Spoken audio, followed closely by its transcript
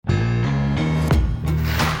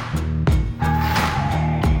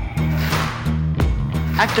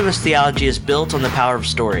Activist theology is built on the power of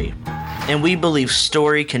story, and we believe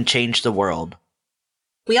story can change the world.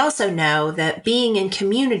 We also know that being in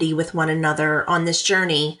community with one another on this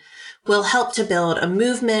journey will help to build a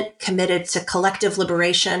movement committed to collective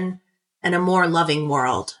liberation and a more loving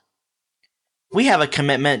world. We have a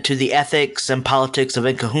commitment to the ethics and politics of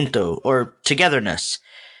En Conjunto, or togetherness,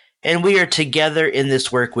 and we are together in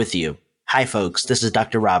this work with you. Hi, folks. This is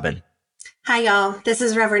Dr. Robin. Hi, y'all. This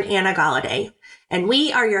is Reverend Anna Galladay, and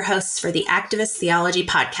we are your hosts for the Activist Theology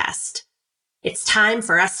Podcast. It's time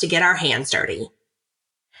for us to get our hands dirty.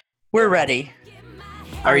 We're ready.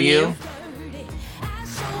 Are you?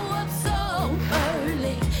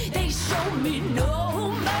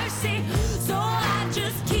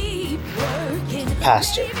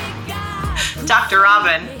 Pastor. Dr.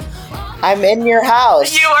 Robin. I'm in your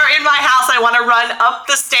house. You are in my house. I want to run up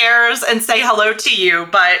the stairs and say hello to you,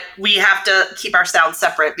 but we have to keep our sounds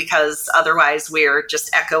separate because otherwise we're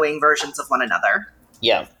just echoing versions of one another.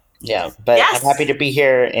 Yeah. But yes. I'm happy to be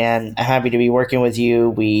here and I'm happy to be working with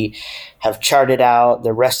you. We have charted out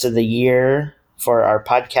the rest of the year for our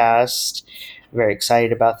podcast. Very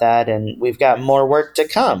excited about that. And we've got more work to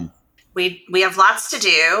come. We have lots to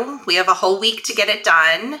do. We have a whole week to get it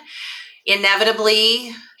done.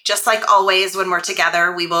 Inevitably, just like always when we're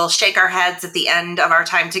together, we will shake our heads at the end of our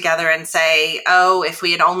time together and say, oh, if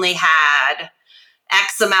we had only had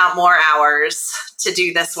X amount more hours to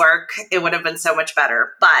do this work, it would have been so much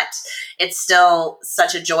better. But it's still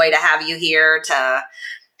such a joy to have you here, to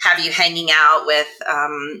have you hanging out with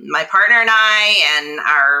my partner and I and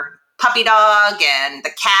our puppy dog and the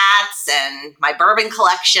cats and my bourbon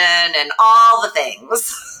collection and all the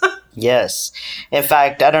things. Yes. In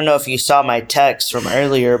fact, I don't know if you saw my text from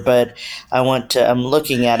earlier, but I'm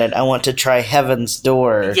looking at it. I want to try Heaven's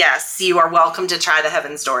Door. Yes, you are welcome to try the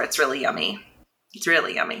Heaven's Door. It's really yummy. It's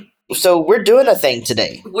really yummy. So we're doing a thing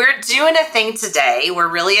today. We're doing a thing today. We're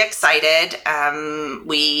really excited.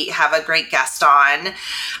 We have a great guest on.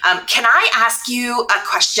 Can I ask you a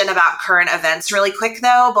question about current events really quick,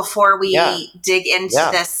 though, before we dig into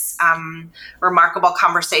this remarkable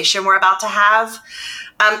conversation we're about to have?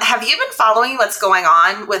 Have you been following what's going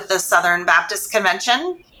on with the Southern Baptist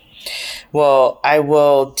Convention? Well, I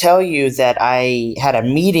will tell you that I had a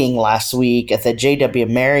meeting last week at the JW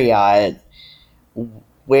Marriott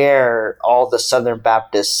where all the Southern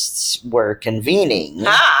Baptists were convening.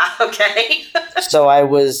 Ah, okay. So I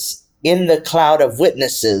was in the cloud of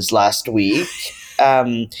witnesses last week,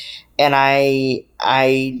 and I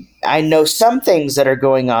know some things that are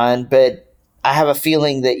going on, but I have a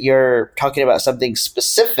feeling that you're talking about something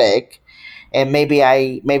specific, and maybe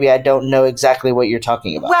I don't know exactly what you're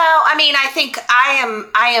talking about. Well, I mean, I think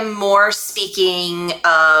I am more speaking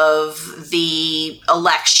of the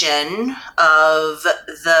election of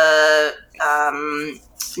the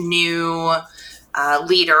new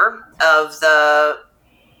leader of the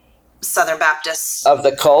Southern Baptists of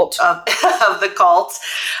the cult of the cult.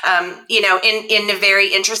 In a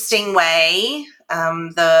very interesting way,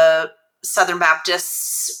 the Southern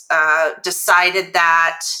Baptists decided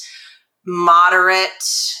that moderate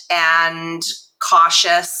and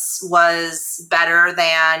cautious was better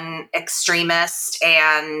than extremist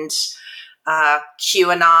and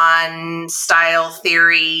QAnon style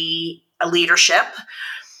theory leadership,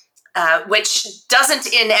 which doesn't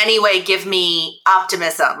in any way give me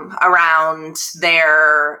optimism around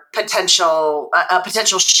their potential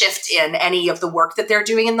shift in any of the work that they're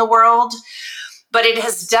doing in the world. But it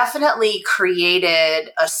has definitely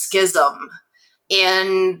created a schism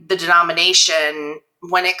in the denomination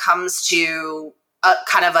when it comes to a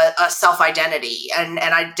kind of a self-identity and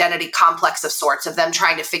an identity complex of sorts, of them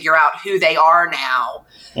trying to figure out who they are now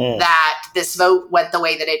that this vote went the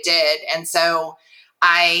way that it did. And so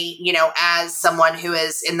I, as someone who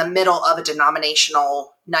is in the middle of a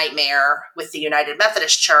denominational nightmare with the United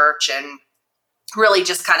Methodist Church, and really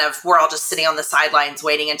just we're all just sitting on the sidelines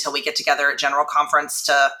waiting until we get together at General Conference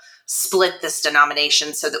to split this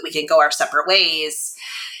denomination so that we can go our separate ways.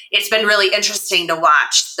 It's been really interesting to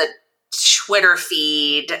watch the Twitter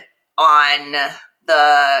feed on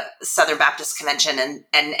the Southern Baptist Convention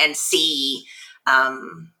and see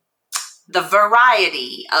the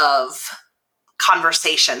variety of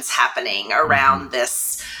conversations happening around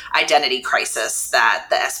this identity crisis that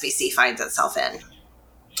the SBC finds itself in.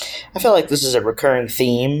 I feel like this is a recurring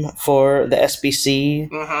theme for the SBC.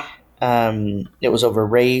 It was over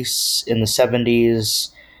race in the 70s,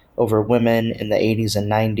 over women in the 80s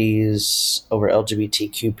and 90s, over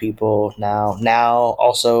LGBTQ people now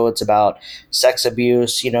also it's about sex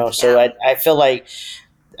abuse, so I feel like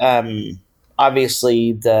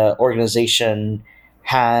obviously the organization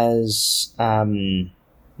has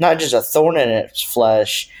not just a thorn in its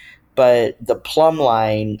flesh, but the plumb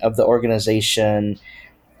line of the organization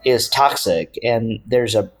is toxic, and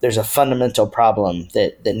there's a fundamental problem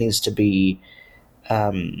that needs to be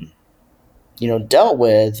dealt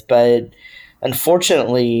with. But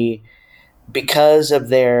unfortunately, because of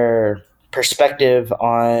their perspective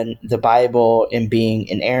on the Bible and being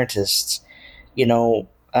inerrantists,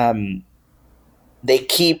 they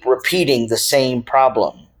keep repeating the same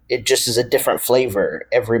problem. It just is a different flavor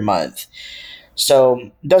every month. So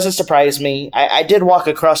it doesn't surprise me. I did walk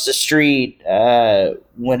across the street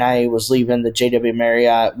when I was leaving the JW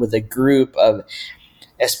Marriott with a group of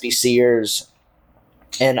SBCers,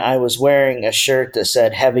 and I was wearing a shirt that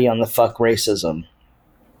said "Heavy on the fuck racism."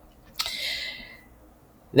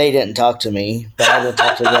 They didn't talk to me, but I didn't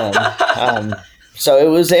talk to them. So it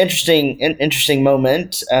was an interesting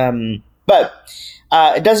moment. But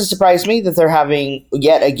it doesn't surprise me that they're having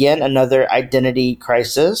yet again another identity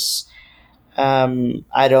crisis.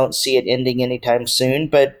 I don't see it ending anytime soon,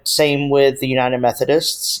 but same with the United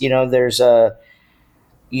Methodists.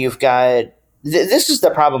 You've got, this is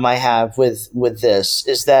the problem I have with this,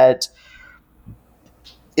 is that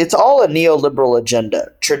it's all a neoliberal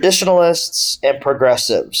agenda. Traditionalists and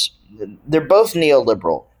progressives, they're both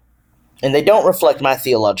neoliberal, and they don't reflect my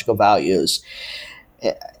theological values.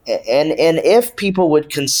 And if people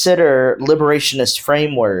would consider liberationist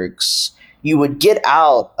frameworks, you would get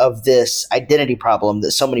out of this identity problem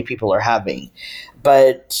that so many people are having.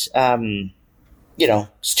 But,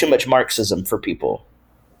 it's too much Marxism for people.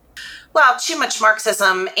 Well, too much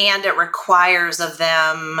Marxism, and it requires of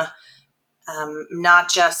them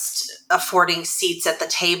not just affording seats at the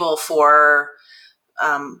table for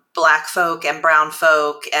Black folk and brown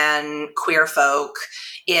folk and queer folk.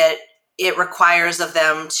 It requires of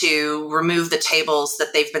them to remove the tables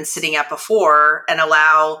that they've been sitting at before and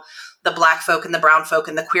allow the Black folk and the brown folk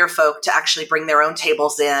and the queer folk to actually bring their own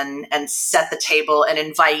tables in and set the table and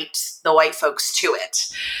invite the white folks to it.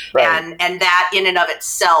 Right. And that in and of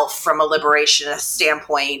itself, from a liberationist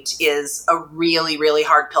standpoint, is a really, really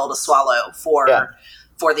hard pill to swallow for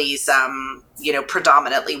these,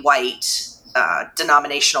 predominantly white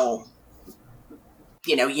denominational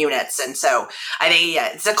units. And so I think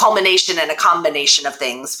it's a culmination and a combination of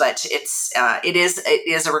things, but it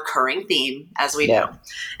is a recurring theme, as we know,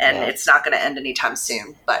 and it's not going to end anytime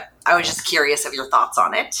soon. But I was just curious of your thoughts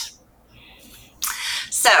on it.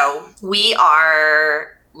 So we are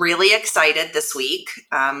really excited this week.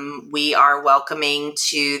 We are welcoming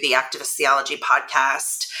to the Activist Theology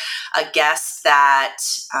podcast a guest that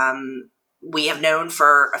we have known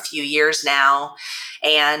for a few years now,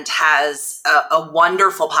 and has a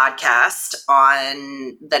wonderful podcast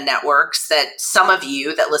on the networks that some of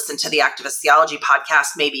you that listen to the Activist Theology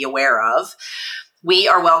podcast may be aware of. We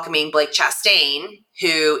are welcoming Blake Chastain,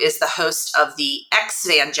 who is the host of the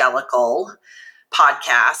Exvangelical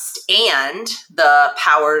podcast and the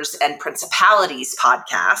Powers and Principalities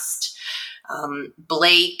podcast.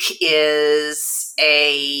 Blake is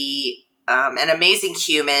an amazing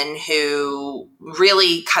human who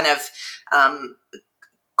really kind of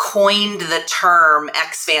coined the term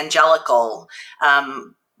exvangelical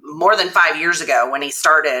more than 5 years ago when he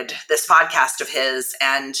started this podcast of his.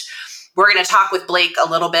 And we're going to talk with Blake a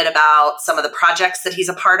little bit about some of the projects that he's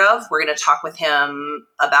a part of. We're going to talk with him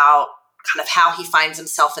about kind of how he finds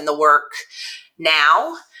himself in the work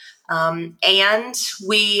now. And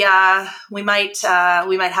we might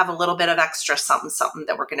have a little bit of extra something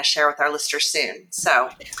that we're going to share with our listeners soon. So,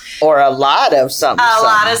 or a lot of something.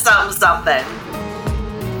 Lot of something.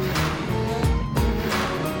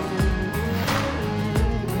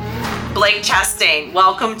 Blake Chastain,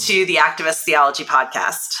 welcome to the Activist Theology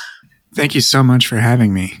podcast. Thank you so much for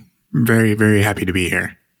having me. I'm very, very happy to be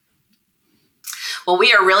here. Well,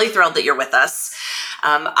 we are really thrilled that you're with us.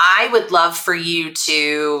 I would love for you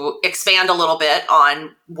to expand a little bit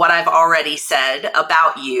on what I've already said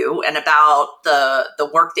about you and about the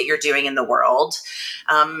work that you're doing in the world.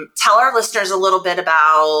 Tell our listeners a little bit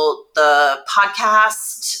about the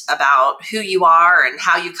podcast, about who you are and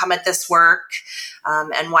how you come at this work,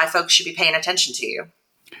 and why folks should be paying attention to you.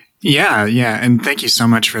 Yeah. And thank you so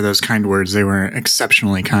much for those kind words. They were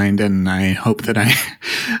exceptionally kind, and I hope that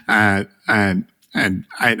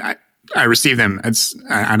I receive them.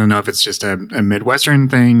 I don't know if it's just a Midwestern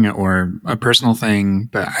thing or a personal thing,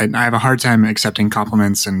 but I have a hard time accepting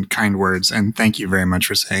compliments and kind words, and thank you very much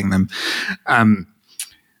for saying them.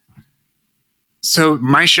 So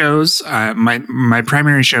my shows, my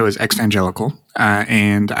primary show is Exvangelical,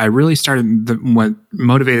 and I really started what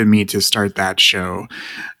motivated me to start that show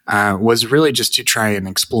was really just to try and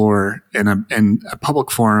explore in a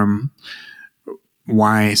public forum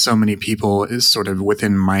why so many people is sort of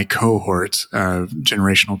within my cohort,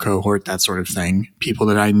 generational cohort, that sort of thing. People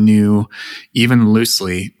that I knew even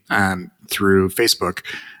loosely through Facebook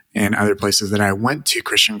and other places that I went to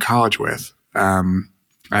Christian college with. I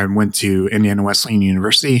went to Indiana Wesleyan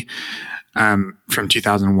University from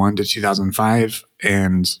 2001 to 2005.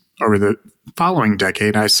 And over the following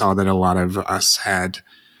decade, I saw that a lot of us had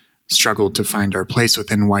struggled to find our place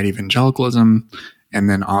within white evangelicalism and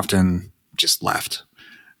then often just left.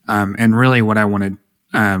 And really what I wanted,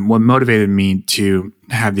 what motivated me to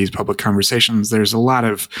have these public conversations, there's a lot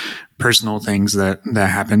of personal things that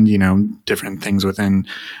happened, different things within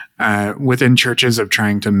churches of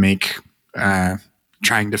trying to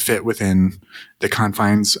fit within the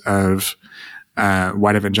confines of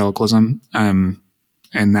white evangelicalism,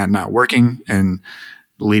 and that not working and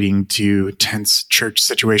leading to tense church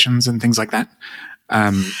situations and things like that.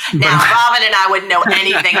 Now, Robin and I wouldn't know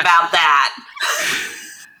anything about that.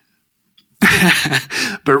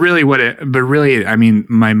 But really, I mean,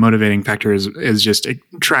 my motivating factor is just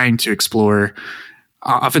trying to explore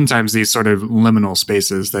oftentimes these sort of liminal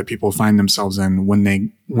spaces that people find themselves in when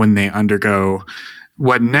they undergo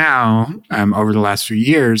what now, over the last few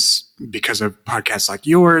years, because of podcasts like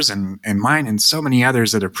yours and mine and so many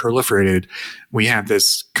others that have proliferated, we have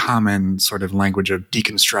this common sort of language of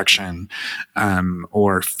deconstruction,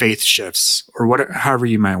 or faith shifts, or however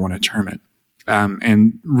you might want to term it.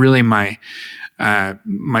 And really my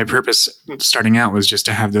purpose starting out was just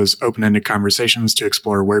to have those open-ended conversations to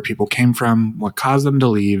explore where people came from, what caused them to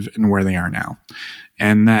leave, and where they are now.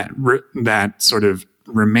 And that sort of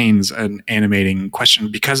remains an animating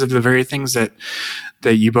question because of the very things that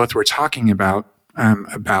you both were talking about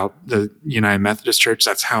the United Methodist Church.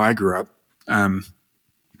 That's how I grew up.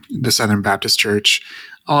 The Southern Baptist Church,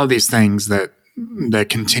 all of these things that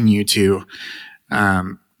continue to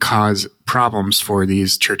cause problems for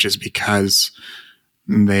these churches because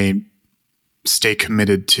they stay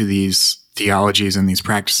committed to these theologies and these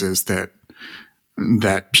practices that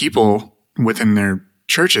people within their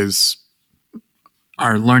churches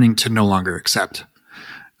are learning to no longer accept.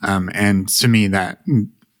 And to me, that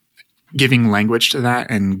giving language to that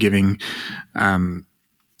and giving an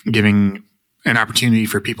opportunity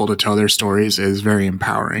for people to tell their stories is very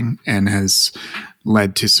empowering and has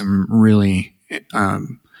led to some really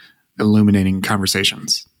illuminating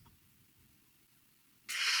conversations.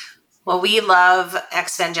 Well, we love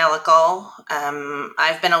Exvangelical.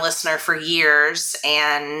 I've been a listener for years,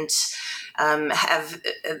 and have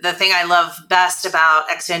the thing I love best about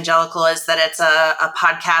Exvangelical is that it's a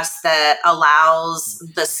podcast that allows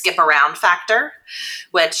the skip around factor,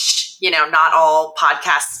 which not all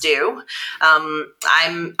podcasts do.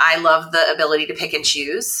 I love the ability to pick and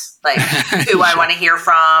choose, like who I want to hear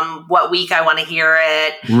from, what week I want to hear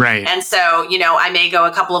it. Right. And so, I may go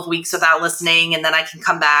a couple of weeks without listening, and then I can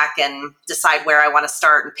come back and decide where I want to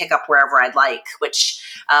start and pick up wherever I'd like, which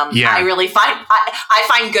I really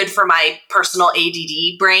find good for my personal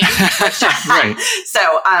ADD brain. Right.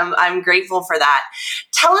 So I'm grateful for that.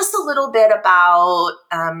 Tell us a little bit about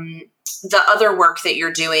the other work that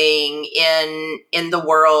you're doing in the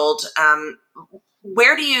world.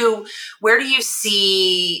 Where do you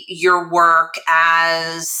see your work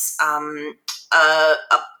as a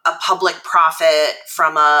public prophet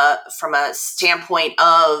from a standpoint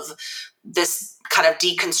of this kind of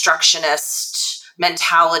deconstructionist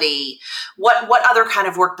mentality? What other kind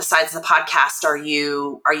of work besides the podcast are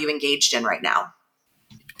you engaged in right now?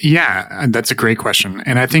 Yeah, that's a great question.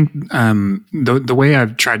 And I think the way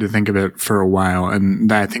I've tried to think of it for a while, and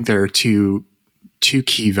that I think there are two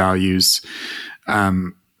key values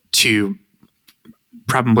to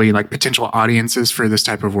probably like potential audiences for this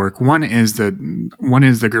type of work. One is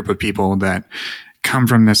the group of people that come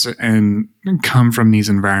from this and come from these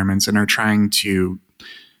environments and are trying to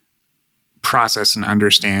process and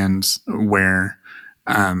understand where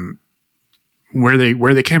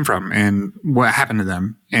they came from and what happened to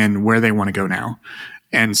them and where they want to go now.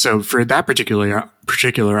 And so for that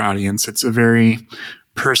particular audience, it's a very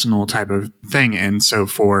personal type of thing. And so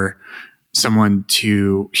for someone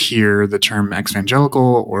to hear the term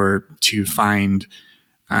exvangelical or to find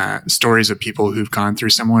stories of people who've gone through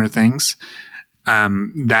similar things,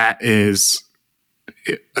 that is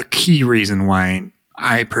a key reason why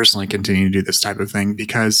I personally continue to do this type of thing,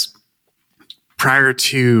 because prior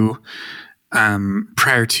to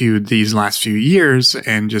these last few years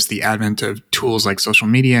and just the advent of tools like social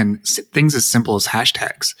media and things as simple as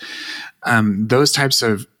hashtags, those types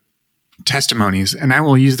of testimonies, and I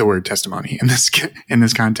will use the word testimony in this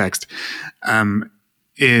context,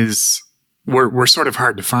 were sort of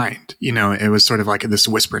hard to find. It was sort of like this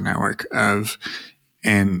whisper network of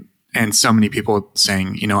and so many people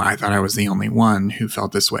saying, I thought I was the only one who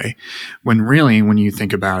felt this way. When really, when you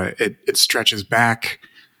think about it, it stretches back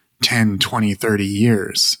 10, 20, 30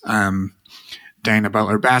 years. Diana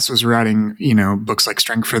Butler Bass was writing, books like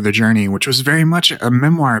Strength for the Journey, which was very much a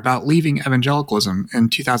memoir about leaving evangelicalism in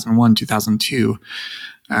 2001, 2002.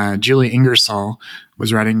 Julie Ingersoll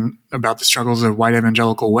was writing about the struggles of white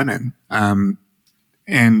evangelical women.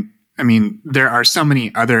 And I mean, there are so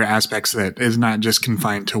many other aspects that is not just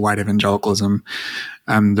confined to white evangelicalism.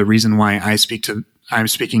 The reason why I'm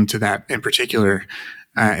speaking to that in particular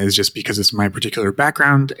is just because it's my particular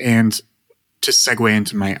background. And to segue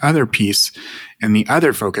into my other piece, and the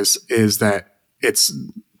other focus is that it's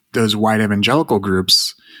those white evangelical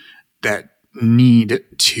groups that need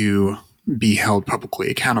to be held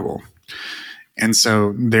publicly accountable. And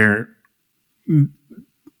so there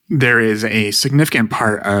is a significant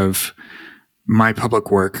part of my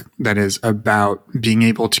public work that is about being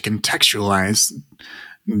able to contextualize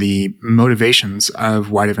the motivations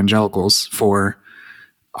of white evangelicals for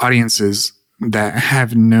audiences that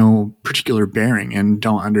have no particular bearing and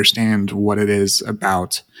don't understand what it is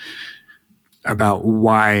about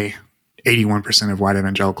why 81% of white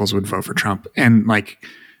evangelicals would vote for Trump. And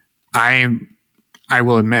I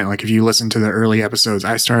will admit, if you listen to the early episodes,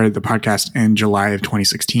 I started the podcast in July of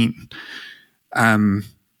 2016.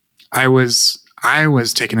 I was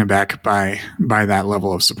taken aback by that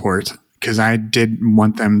level of support, because I did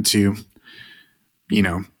want them to,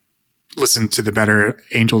 listen to the better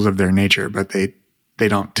angels of their nature, but they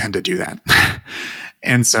don't tend to do that.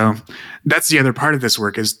 And so that's the other part of this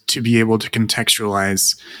work, is to be able to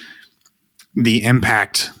contextualize the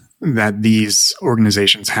impact that these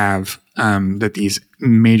organizations have, that these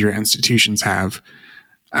major institutions have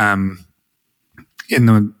in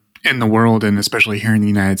the world, and especially here in the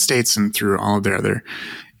United States, and through all of their other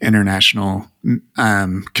international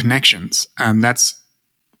connections. That's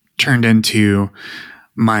turned into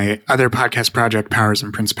my other podcast project, Powers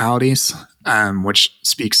and Principalities, which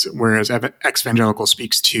speaks, whereas Exvangelical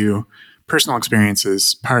speaks to personal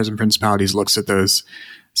experiences, Powers and Principalities looks at those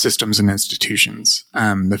systems and institutions.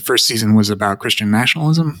 The first season was about Christian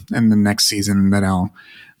nationalism, and the next season that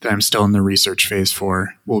I'm still in the research phase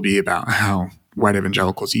for will be about how white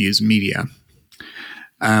evangelicals use media.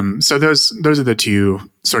 So those are the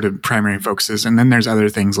two sort of primary focuses. And then there's other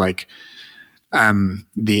things like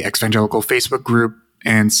the Exvangelical Facebook group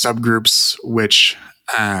and subgroups, which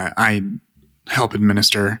I help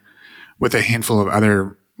administer with a handful of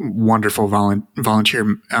other wonderful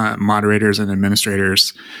volunteer moderators and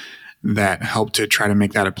administrators that help to try to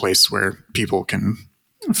make that a place where people can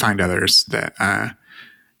find others that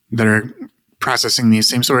are processing these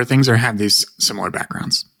same sort of things or have these similar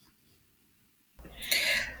backgrounds.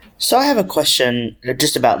 So I have a question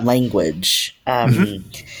just about language.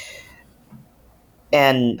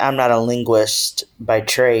 And I'm not a linguist by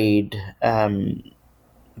trade,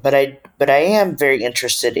 but I am very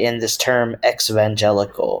interested in this term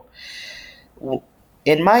exvangelical.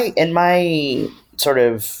 In my sort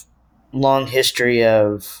of long history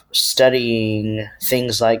of studying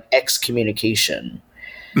things like excommunication,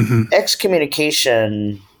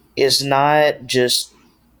 excommunication is not just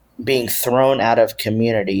being thrown out of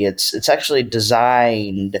community. It's actually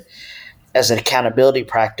designed as an accountability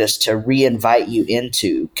practice to re-invite you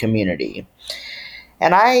into community.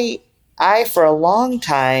 And I for a long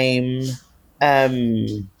time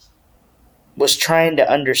was trying to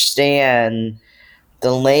understand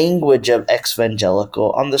the language of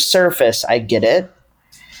exvangelical. On the surface, I get it.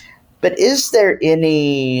 But is there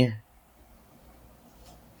any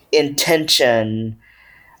intention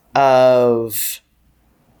of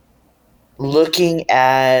looking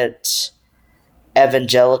at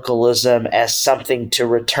evangelicalism as something to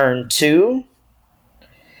return to?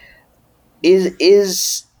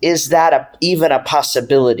 Is that even a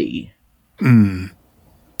possibility?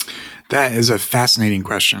 That is a fascinating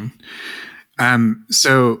question.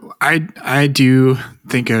 So I do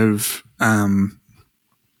think of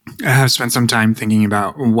I have spent some time thinking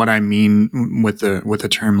about what I mean with a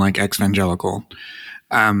term like exvangelical,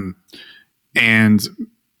 and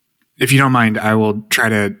if you don't mind, I will try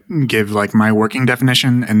to give my working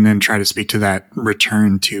definition and then try to speak to that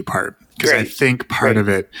return to part, because I think part of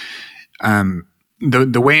it,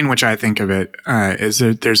 the way in which I think of it is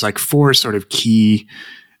that there's four sort of key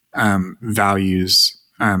values.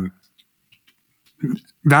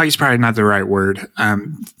 Value's probably not the right word.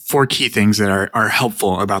 Four key things that are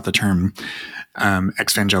helpful about the term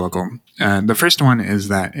exvangelical. The first one is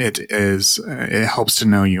that it helps to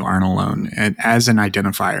know you aren't alone. And as an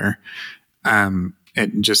identifier,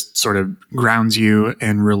 It just sort of grounds you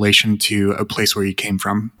in relation to a place where you came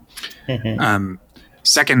from.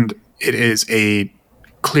 Second, it is a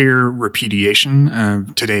clear repudiation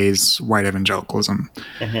of today's white evangelicalism.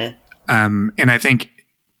 And I think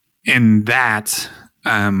in that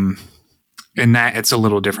it's a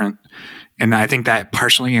little different. And I think that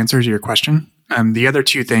partially answers your question. The other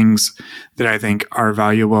two things that I think are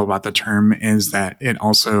valuable about the term is that it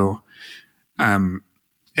also, to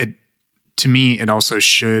me, it also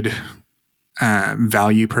should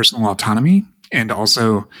value personal autonomy, and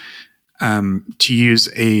also to use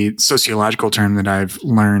a sociological term that I've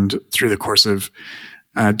learned through the course of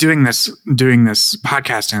doing this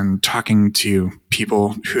podcast and talking to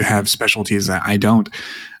people who have specialties that I don't.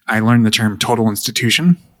 I learned the term total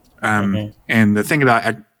institution. And the thing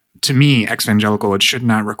about, to me, ex-evangelical, it should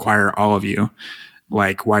not require all of you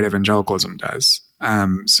like white evangelicalism does.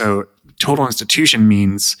 So total institution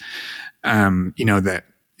means, that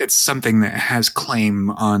it's something that has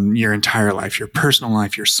claim on your entire life, your personal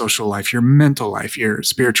life, your social life, your mental life, your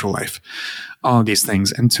spiritual life, all of these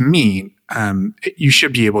things. And to me, you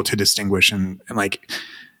should be able to distinguish, and like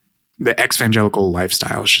the ex-evangelical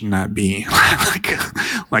lifestyle should not be like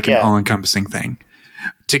an all-encompassing thing.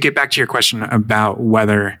 To get back to your question about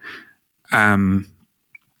whether that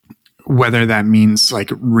means like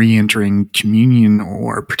re-entering communion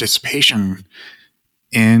or participation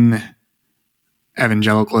in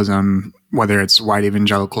evangelicalism, whether it's white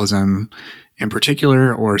evangelicalism in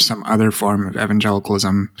particular or some other form of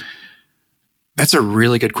evangelicalism, that's a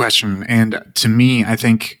really good question. And to me, I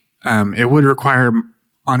think it would require,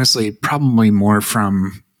 honestly, probably more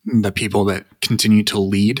from the people that continue to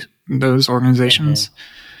lead those organizations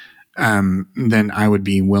than I would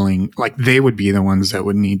be willing. Like, they would be the ones that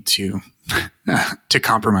would need to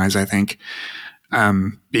compromise, I think,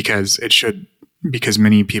 because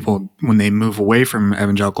many people, when they move away from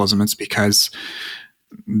evangelicalism, it's because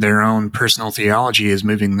their own personal theology is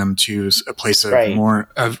moving them to a place of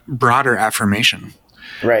of broader affirmation,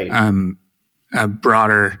 a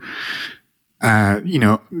broader,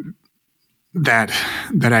 that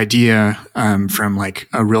idea from like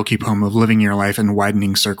a Rilke poem of living your life in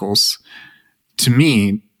widening circles. To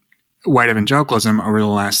me, white evangelicalism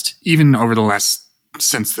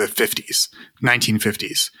since the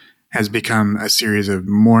 1950s, has become a series of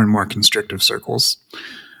more and more constrictive circles.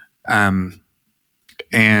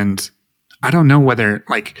 And I don't know whether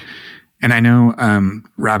and I know,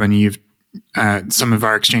 Robin, you've, some of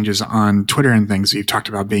our exchanges on Twitter and things, you've talked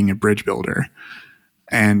about being a bridge builder.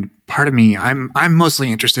 And part of me, I'm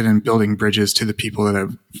mostly interested in building bridges for the people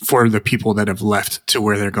that have left to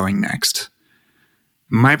where they're going next.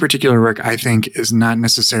 My particular work, I think, is not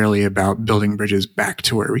necessarily about building bridges back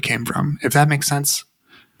to where we came from, if that makes sense.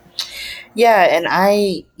 Yeah, and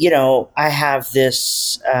I have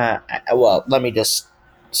this, let me just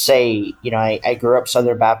say, I grew up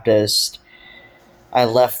Southern Baptist. I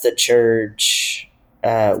left the church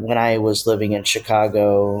when I was living in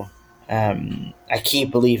Chicago. I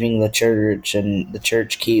keep leaving the church, and the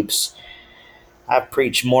church keeps... I've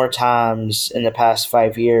preached more times in the past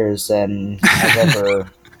 5 years than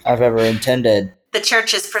I've ever intended. The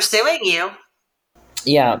church is pursuing you.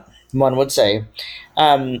 Yeah, one would say.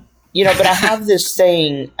 But I have this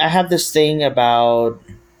thing about,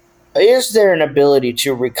 is there an ability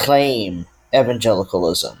to reclaim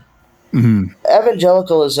evangelicalism? Mm-hmm.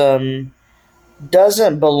 Evangelicalism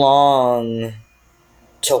doesn't belong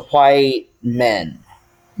to white men.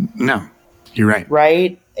 No, you're right.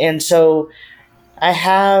 Right? And so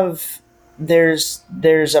there's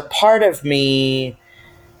a part of me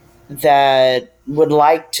that would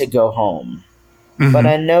like to go home. Mm-hmm. But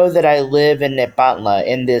I know that I live in Nepantla,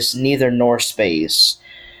 in this neither nor space,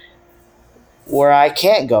 where I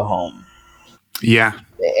can't go home. Yeah.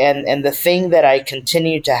 And the thing that I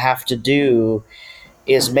continue to have to do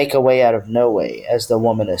is make a way out of no way, as the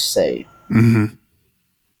womanists say. Mm-hmm.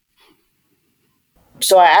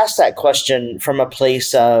 So I asked that question from a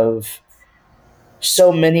place of,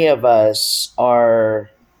 so many of us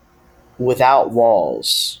are without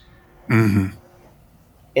walls. Mm-hmm.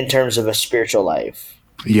 In terms of a spiritual life.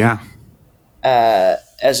 Yeah.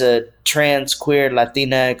 As a trans, queer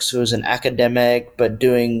Latinx who's an academic, but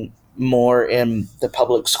doing more in the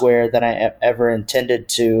public square than I ever intended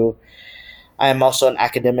to, I am also an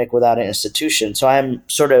academic without an institution. So I'm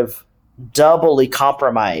sort of doubly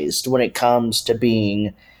compromised when it comes to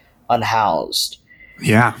being unhoused.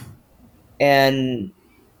 Yeah. And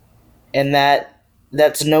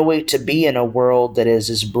that's no way to be in a world that is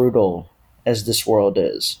as brutal as this world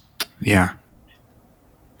is. Yeah.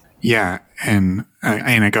 Yeah. And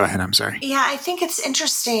Anna, go ahead. I'm sorry. Yeah, I think it's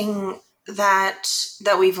interesting that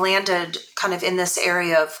we've landed kind of in this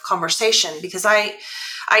area of conversation, because I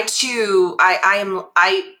am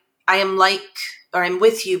like, or I'm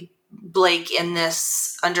with you, Blake, in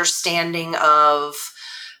this understanding of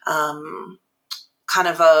kind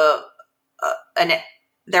of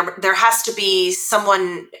there has to be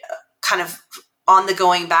someone kind of on the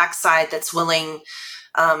going backside that's willing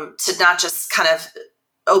to not just kind of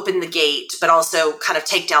open the gate, but also kind of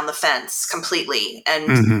take down the fence completely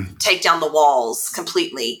and take down the walls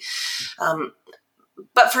completely.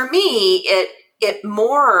 But for me, it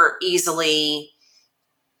more easily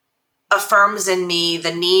affirms in me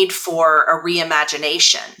the need for a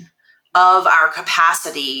reimagination of our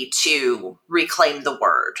capacity to reclaim the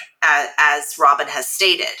word, as Robin has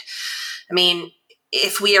stated. I mean,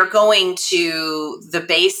 if we are going to the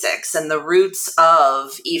basics and the roots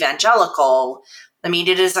of evangelical, I mean,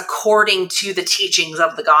 it is according to the teachings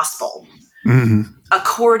of the gospel.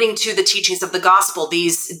 According to the teachings of the gospel,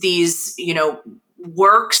 these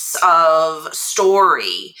works of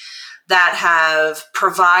story that have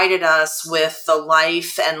provided us with the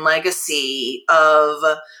life and legacy of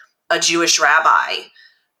a Jewish rabbi,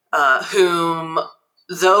 whom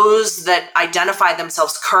those that identify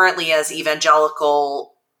themselves currently as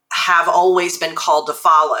evangelical have always been called to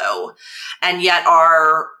follow, and yet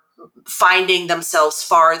are finding themselves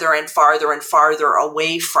farther and farther and farther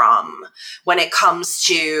away from when it comes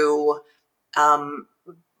to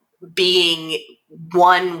being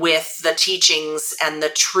one with the teachings and the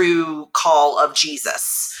true call of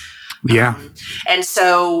Jesus. Yeah. And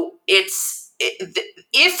so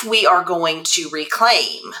if we are going to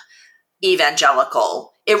reclaim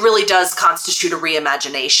evangelical, it really does constitute a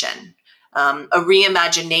reimagination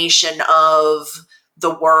of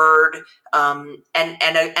the word, and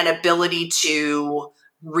an ability to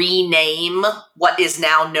rename what is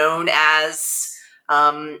now known as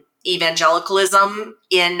evangelicalism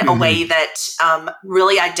in a way that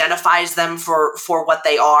really identifies them for what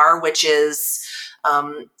they are, which is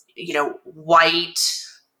white,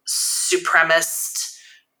 supremacist,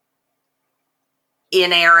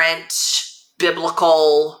 inerrant,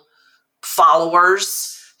 biblical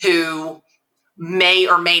followers who may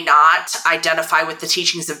or may not identify with the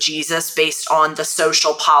teachings of Jesus based on the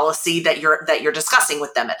social policy that you're discussing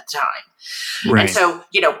with them at the time. Right. And so,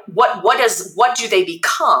 what do they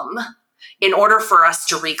become in order for us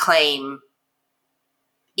to reclaim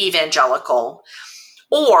evangelical?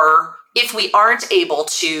 Or if we aren't able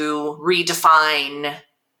to redefine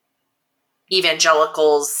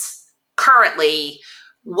evangelicals currently,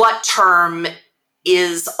 what term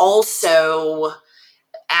is also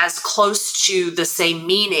as close to the same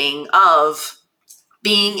meaning of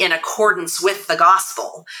being in accordance with the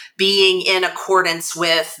gospel, being in accordance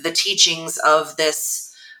with the teachings of this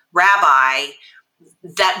rabbi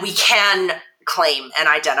that we can claim and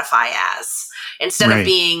identify as, instead of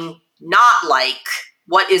being not like,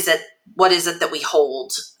 what is it that we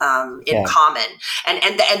hold in common?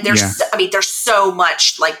 And there's, there's so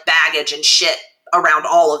much like baggage and shit around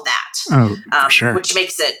all of that, sure. Which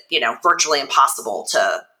makes it, virtually impossible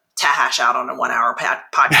to hash out on a 1 hour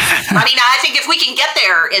podcast. I mean, I think if we can get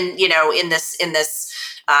there in this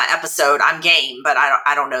episode, I'm game, but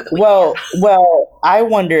I don't know that we can. Well, I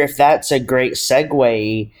wonder if that's a great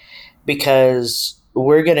segue, because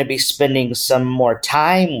we're going to be spending some more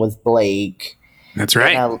time with Blake. That's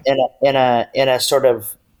right. In a sort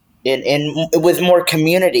of with more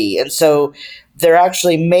community, and so there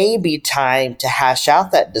actually may be time to hash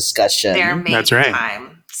out that discussion. There may be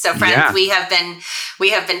time. So, friends, we have been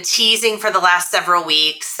teasing for the last several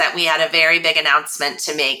weeks that we had a very big announcement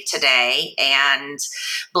to make today, and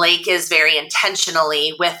Blake is very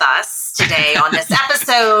intentionally with us today on this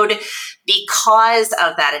episode because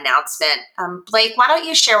of that announcement. Blake, why don't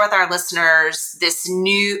you share with our listeners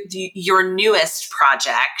your newest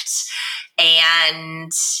project,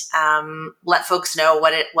 and let folks know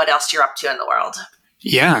what else you're up to in the world.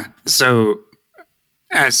 Yeah. So,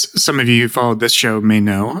 as some of you who followed this show may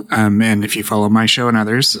know, and if you follow my show and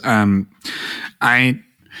others, I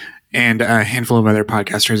and a handful of other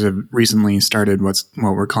podcasters have recently started what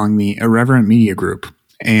we're calling the Irreverent Media Group.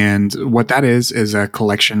 And what that is a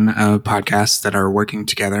collection of podcasts that are working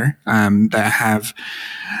together, that have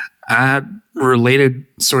related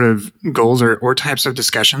sort of goals or types of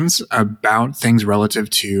discussions about things relative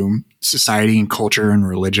to society and culture and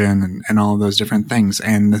religion and all of those different things.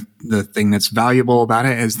 And the thing that's valuable about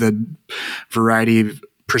it is the variety of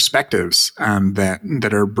perspectives that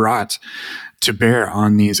are brought to bear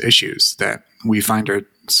on these issues that we find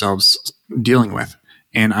ourselves dealing with.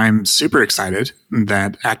 And I'm super excited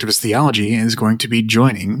that Activist Theology is going to be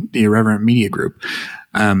joining the Irreverent Media Group.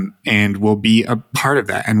 and will be a part of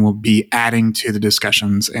that, and will be adding to the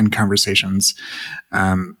discussions and conversations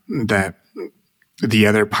that the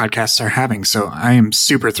other podcasts are having. So I am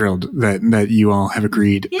super thrilled that you all have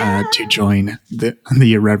agreed to join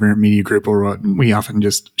the Irreverent Media Group, or what we often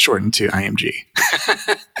just shorten to IMG.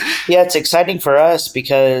 Yeah, it's exciting for us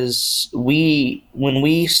because when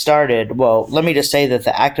we started, well, let me just say that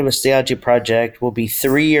the Activist Theology Project will be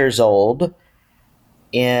 3 years old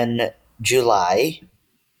in July.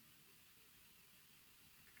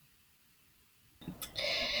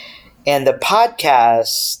 And the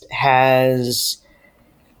podcast has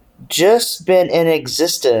just been in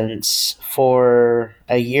existence for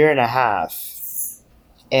a year and a half.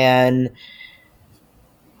 And,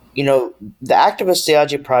 you know, the Activist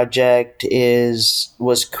Theology Project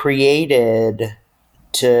was created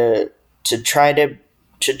to try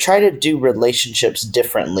to do relationships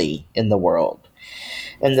differently in the world.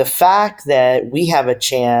 And the fact that we have a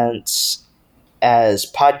chance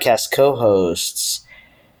as podcast co-hosts,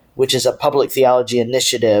 which is a public theology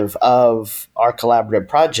initiative of our collaborative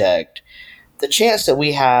project, the chance that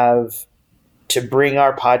we have to bring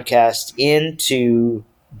our podcast into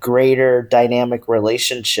greater dynamic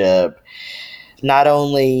relationship not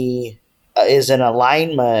only is in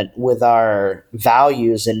alignment with our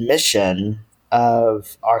values and mission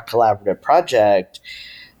of our collaborative project,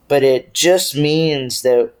 but it just means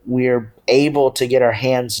that we're able to get our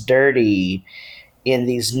hands dirty in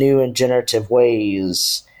these new and generative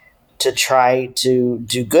ways to try to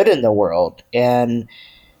do good in the world. And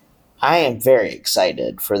I am very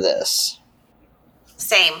excited for this.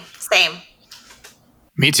 Same.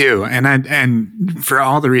 Me too. And for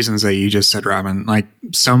all the reasons that you just said, Robin, like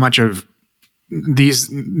so much of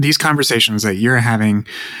these conversations that you're having,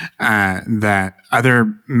 that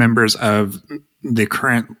other members of the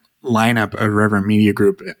current lineup of Reverent Media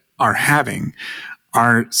Group are having,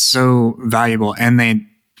 are so valuable. And they,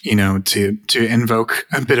 you know, to invoke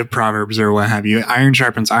a bit of Proverbs or what have you, iron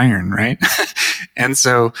sharpens iron, right? And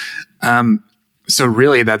so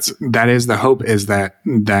really that is the hope, is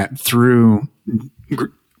that through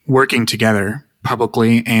working together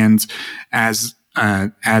publicly and as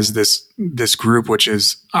this group, which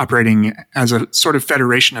is operating as a sort of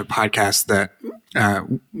federation of podcasts, that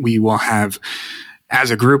we will have, as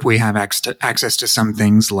a group, we have access to some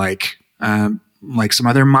things like some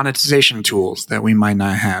other monetization tools that we might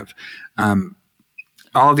not have.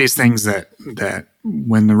 All of these things that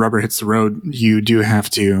when the rubber hits the road, you do have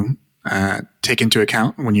to take into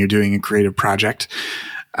account when you're doing a creative project.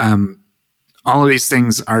 All of these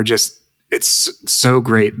things are just, it's so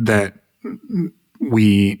great that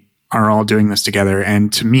we are all doing this together.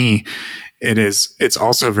 And to me, it's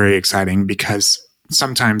also very exciting because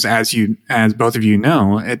sometimes, as both of you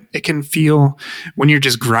know, it can feel, when you're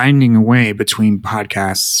just grinding away between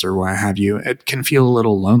podcasts or what have you, it can feel a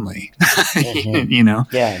little lonely, Mm-hmm. you know?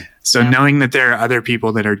 Yeah. So knowing that there are other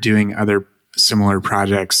people that are doing other similar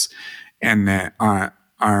projects and that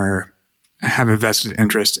have a vested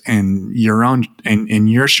interest in your own, in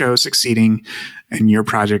your show succeeding and your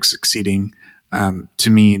project succeeding, to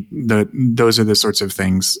me, those are the sorts of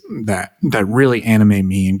things that really animate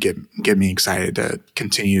me and get me excited to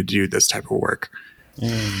continue to do this type of work.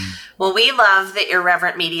 Well, we love the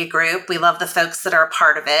Irreverent Media Group. We love the folks that are a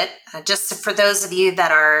part of it. Just for those of you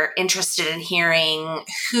that are interested in hearing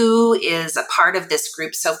who is a part of this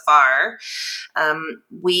group so far,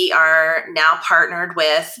 we are now partnered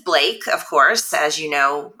with Blake, of course, as you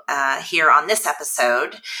know, here on this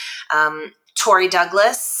episode. Tori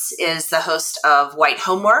Douglas is the host of White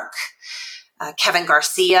Homework. Kevin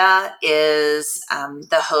Garcia is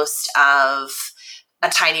the host of A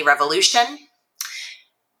Tiny Revolution.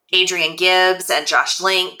 Adrian Gibbs and Josh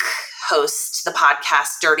Link host the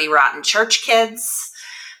podcast Dirty Rotten Church Kids.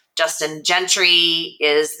 Justin Gentry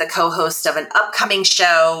is the co-host of an upcoming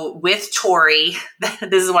show with Tori.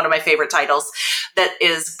 This is one of my favorite titles. That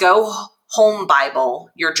is Go Home Bible,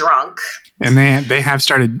 You're Drunk. And they have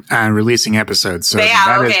started releasing episodes. So they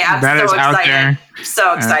have. that is out there.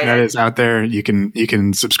 So excited. That is out there. You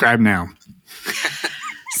can subscribe now.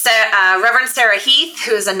 So, Reverend Sarah Heath,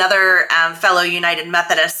 who is another fellow United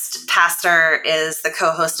Methodist pastor, is the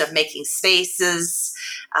co-host of Making Spaces,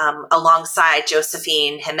 alongside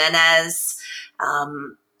Josephine Jimenez.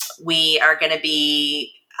 We are going to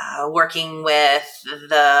be working with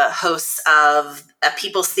the hosts of A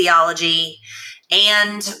People's Theology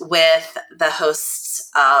and with the hosts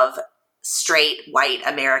of Straight White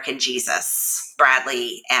American Jesus,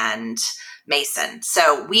 Bradley and Mason.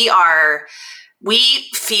 So we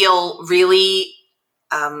feel really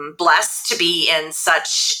blessed to be in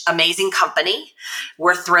such amazing company.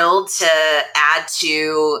 We're thrilled to add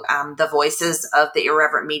to the voices of the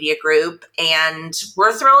Irreverent Media Group, and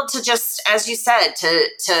we're thrilled to just, as you said,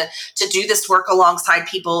 to do this work alongside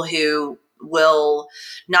people who will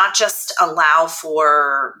not just allow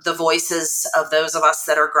for the voices of those of us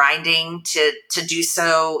that are grinding to do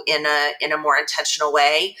so in a more intentional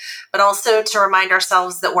way, but also to remind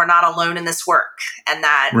ourselves that we're not alone in this work, and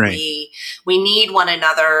that we need one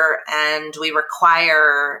another, and we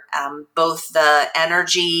require both the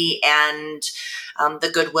energy and the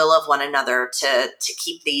goodwill of one another to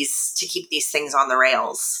keep these things on the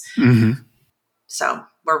rails. Mm-hmm. So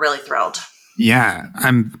we're really thrilled. Yeah, I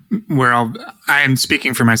am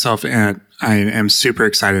speaking for myself, and I am super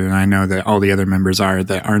excited, and I know that all the other members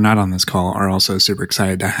that are not on this call are also super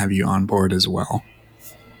excited to have you on board as well.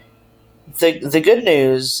 The good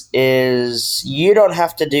news is you don't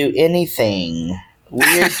have to do anything.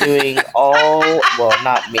 We're doing well,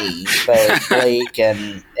 not me, but Blake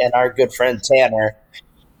and our good friend Tanner.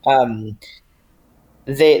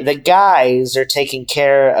 The guys are taking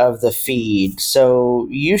care of the feed, so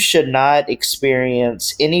you should not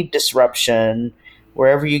experience any disruption.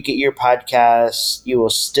 Wherever you get your podcasts, you will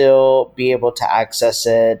still be able to access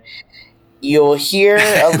it. You'll hear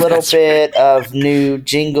a little bit of new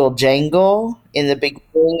jingle jangle in the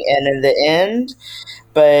beginning and in the end,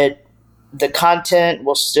 but the content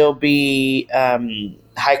will still be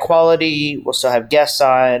high quality. We'll still have guests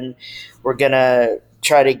on. We're going to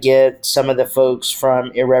try to get some of the folks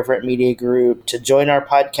from Irreverent Media Group to join our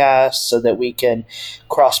podcast so that we can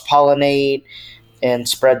cross-pollinate and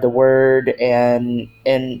spread the word. And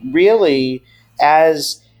really,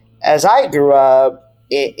 as I grew up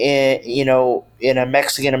in a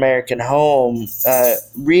Mexican-American home,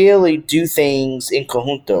 really do things in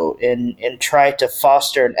conjunto and try to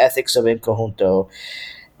foster an ethics of in conjunto.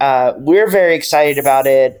 We're very excited about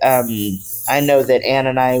it. I know that Ann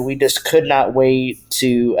and I, we just could not wait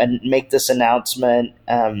to make this announcement.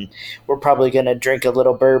 We're probably going to drink a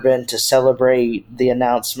little bourbon to celebrate the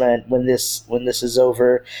announcement when this is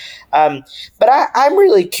over. But I'm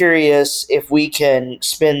really curious if we can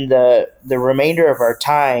spend the remainder of our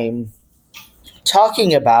time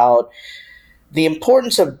talking about the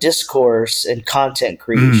importance of discourse and content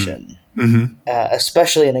creation,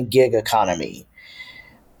 especially in a gig economy.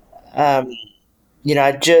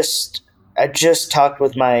 I just talked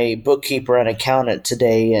with my bookkeeper and accountant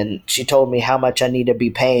today, and she told me how much I need to be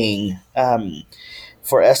paying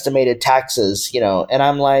for estimated taxes, and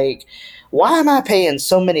I'm like, why am I paying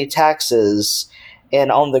so many taxes and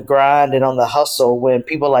on the grind and on the hustle when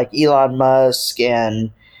people like Elon Musk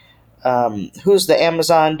and who's the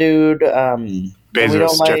Amazon dude? Jeff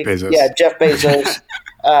Bezos. Yeah, Jeff Bezos.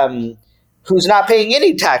 Who's not paying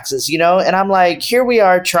any taxes, And I'm like, here we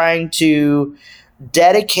are trying to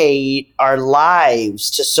dedicate our lives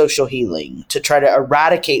to social healing, to try to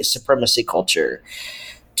eradicate supremacy culture,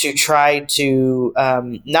 to try to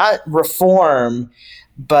not reform,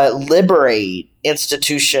 but liberate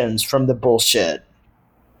institutions from the bullshit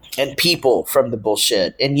and people from the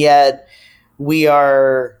bullshit. And yet we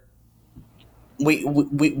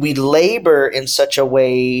labor in such a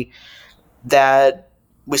way that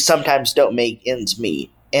we sometimes don't make ends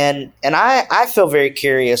meet. And I feel very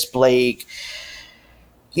curious, Blake,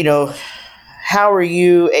 how are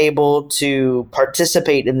you able to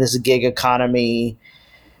participate in this gig economy?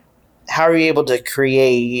 How are you able to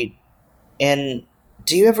create? And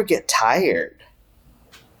do you ever get tired?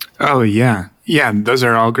 Oh, yeah. Yeah, those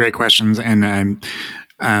are all great questions. And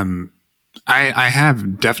I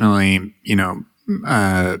have definitely,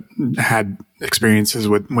 had experiences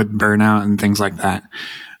with burnout and things like that.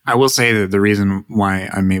 I will say that the reason why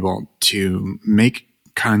I'm able to make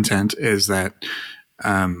content is that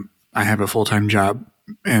I have a full-time job,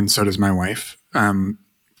 and so does my wife. We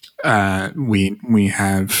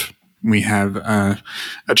have a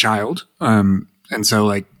child, and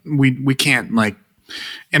so we can't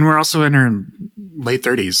and we're also in our late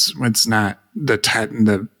 30s. It's not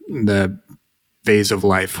the phase of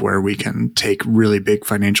life where we can take really big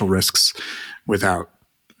financial risks without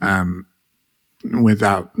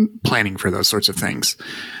planning for those sorts of things.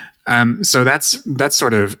 So that's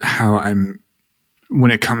sort of how when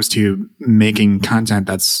it comes to making content,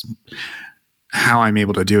 that's how I'm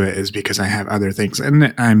able to do it, is because I have other things.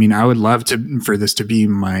 And I mean, I would love for this to be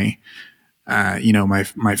my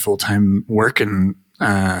full-time work and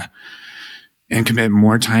commit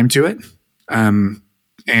more time to it.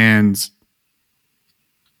 And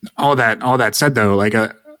all that said, though,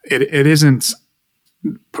 it isn't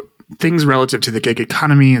things relative to the gig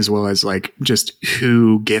economy, as well as just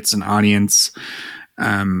who gets an audience.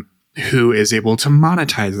 who is able to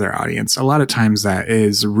monetize their audience. A lot of times that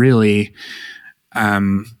is really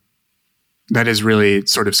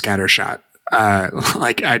sort of scattershot.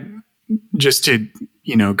 Just to,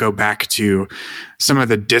 go back to some of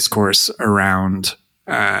the discourse around,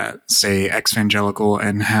 say, ex-evangelical,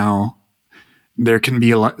 and how there can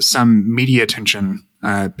be some media attention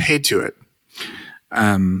paid to it.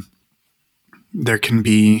 There can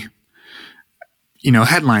be,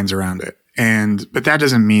 headlines around it. But that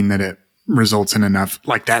doesn't mean that it results in enough,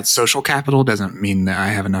 like that social capital doesn't mean that I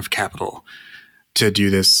have enough capital to do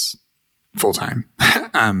this full time.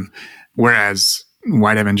 Whereas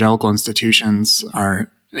white evangelical institutions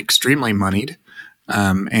are extremely moneyed,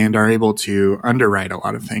 and are able to underwrite a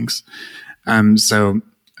lot of things. There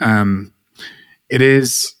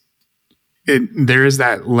is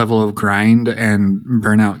that level of grind, and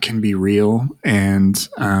burnout can be real. And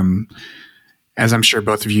as I'm sure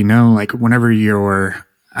both of you know, like whenever your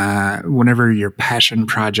passion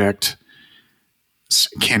project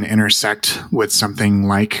can intersect with something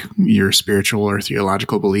like your spiritual or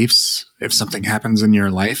theological beliefs, if something happens in your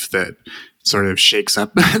life that sort of shakes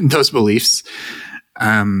up those beliefs,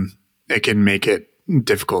 it can make it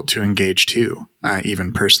difficult to engage too,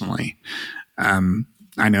 even personally.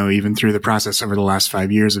 I know even through the process over the last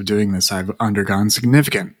 5 years of doing this, I've undergone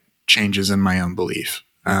significant changes in my own belief.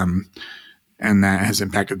 And that has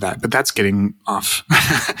impacted that, but that's getting off.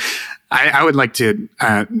 I would like to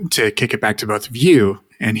kick it back to both of you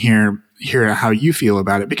and hear how you feel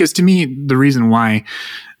about it, because to me, the reason why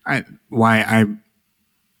I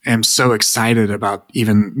am so excited about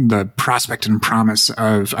even the prospect and promise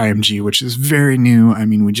of IMG, which is very new. I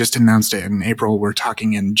mean, we just announced it in April. We're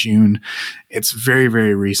talking in June. It's very,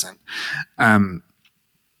 very recent.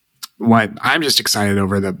 What I'm just excited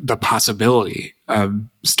over the possibility of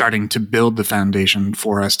starting to build the foundation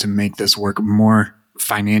for us to make this work more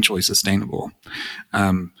financially sustainable.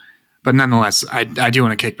 But nonetheless, I do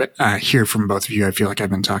want to hear from both of you. I feel like I've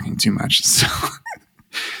been talking too much. So.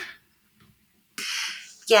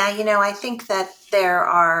 Yeah, I think that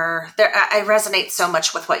I resonate so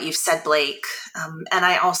much with what you've said, Blake. And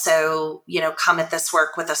I also, come at this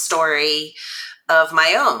work with a story of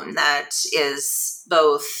my own that is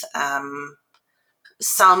both,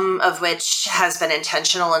 some of which has been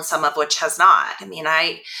intentional and some of which has not. I mean,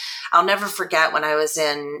 I'll never forget when I was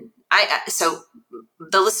so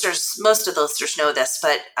most of the listeners know this,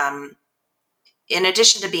 but in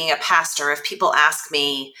addition to being a pastor, if people ask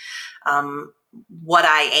me what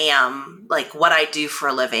I am, like what I do for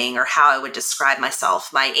a living or how I would describe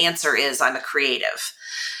myself, my answer is I'm a creative.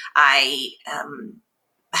 I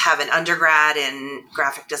have an undergrad in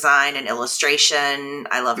graphic design and illustration.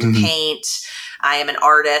 I love to paint. I am an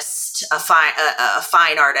artist, a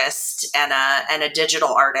fine artist, and a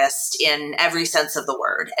digital artist in every sense of the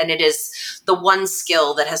word. And it is the one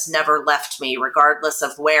skill that has never left me, regardless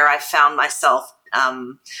of where I found myself,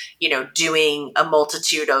 doing a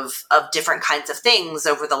multitude of different kinds of things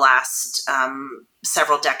over the last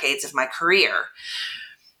several decades of my career.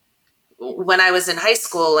 When I was in high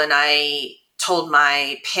school and I told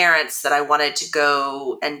my parents that I wanted to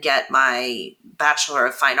go and get my Bachelor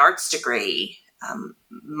of Fine Arts degree,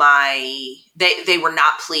 they were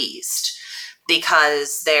not pleased,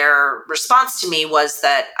 because their response to me was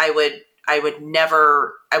that I would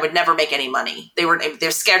never make any money.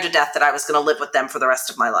 They're scared to death that I was going to live with them for the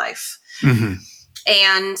rest of my life. Mm-hmm.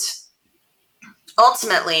 And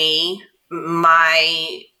ultimately,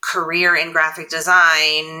 my career in graphic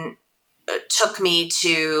design took me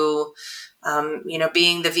to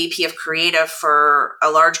being the VP of creative for a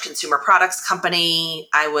large consumer products company.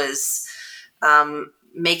 I was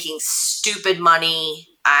making stupid money.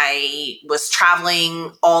 I was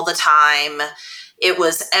traveling all the time. It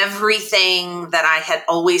was everything that I had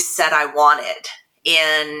always said I wanted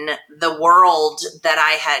in the world that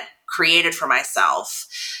I had created for myself.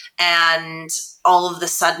 And all of a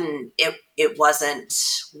sudden, it wasn't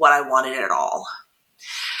what I wanted at all.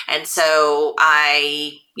 And so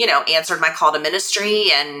I, answered my call to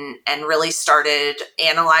ministry and really started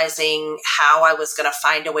analyzing how I was going to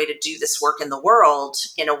find a way to do this work in the world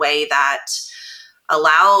in a way that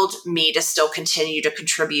allowed me to still continue to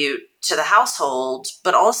contribute to the household,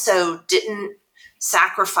 but also didn't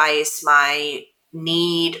sacrifice my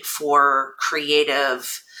need for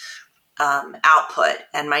creative output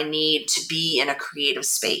and my need to be in a creative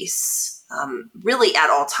space, really at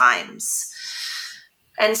all times.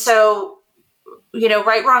 And so,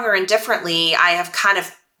 right, wrong, or indifferently, I have kind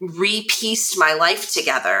of re-pieced my life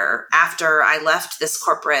together after I left this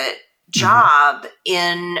corporate job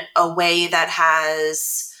in a way that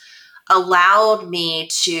has allowed me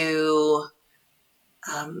to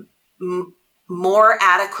more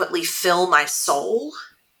adequately fill my soul,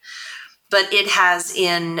 but it has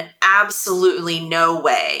in absolutely no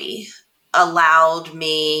way allowed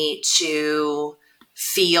me to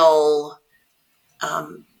feel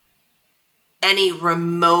any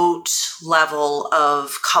remote level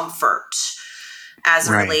of comfort as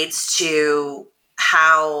it relates to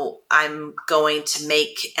how I'm going to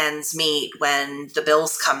make ends meet when the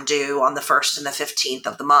bills come due on the 1st and the 15th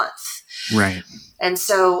of the month. Right. And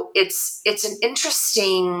so it's an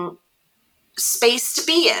interesting space to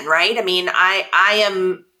be in, right? I mean, I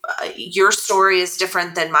am, your story is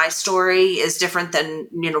different than my story, is different than,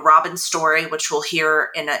 Robin's story, which we'll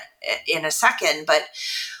hear in a second. But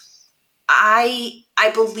I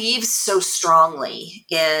believe so strongly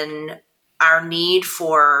in our need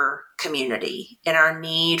for community, in our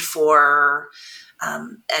need for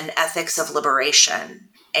an ethics of liberation,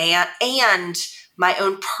 and my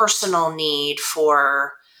own personal need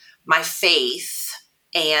for my faith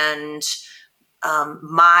and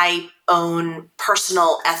my own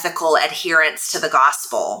personal ethical adherence to the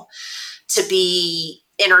gospel to be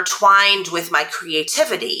intertwined with my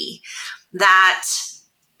creativity, that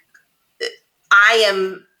I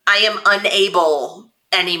am unable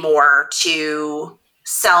anymore to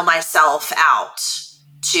sell myself out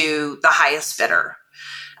to the highest bidder.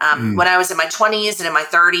 When I was in my 20s and in my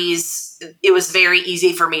 30s, it was very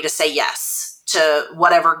easy for me to say yes to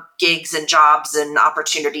whatever gigs and jobs and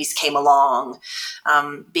opportunities came along,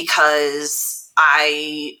 because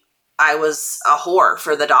I was a whore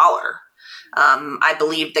for the dollar. I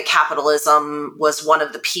believed that capitalism was one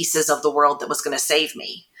of the pieces of the world that was going to save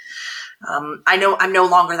me. I know I'm no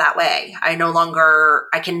longer that way. I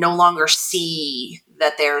can no longer see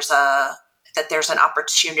that there's an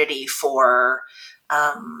opportunity for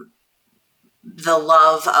the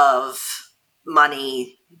love of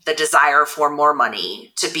money, the desire for more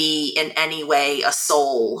money, to be in any way a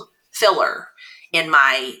soul filler in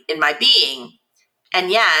my being.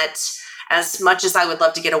 And yet, as much as I would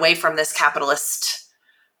love to get away from this capitalist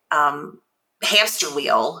hamster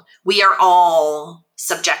wheel, we are all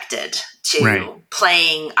subjected to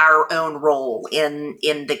playing our own role in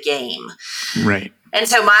the game. Right. And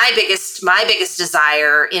so my biggest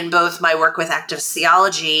desire in both my work with activist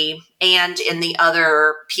theology and in the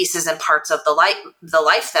other pieces and parts of the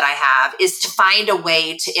life that I have is to find a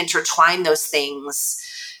way to intertwine those things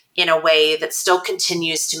in a way that still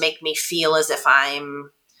continues to make me feel as if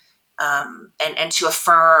I'm and to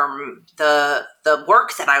affirm the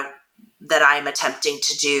work that I'm attempting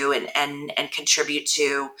to do and contribute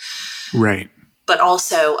to. Right. But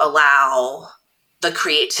also allow the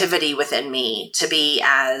creativity within me to be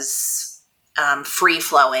as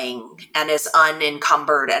free-flowing and as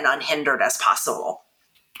unencumbered and unhindered as possible.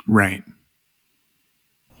 Right.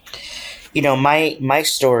 My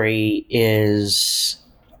story is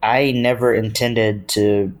I never intended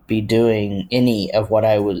to be doing any of what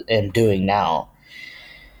I am doing now.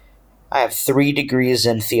 I have 3 degrees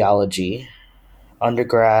in theology,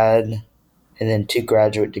 undergrad, and then 2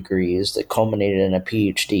 graduate degrees that culminated in a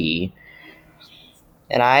PhD.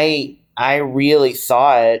 And I really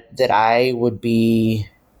thought that I would be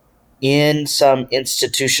in some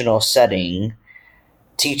institutional setting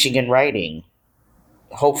teaching and writing,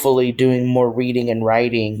 hopefully doing more reading and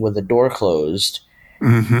writing with the door closed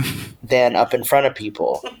than up in front of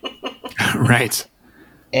people. Right.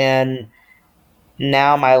 And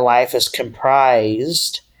now my life is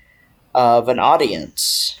comprised of an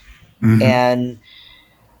audience. And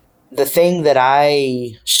the thing that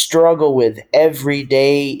I struggle with every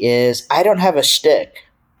day is I don't have a shtick.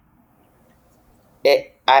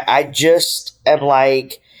 I just am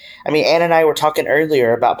like, Ann and I were talking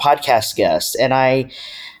earlier about podcast guests, and I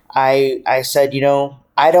said,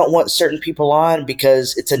 I don't want certain people on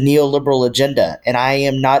because it's a neoliberal agenda, and I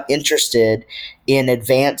am not interested in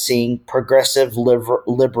advancing progressive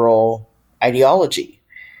liberal ideology.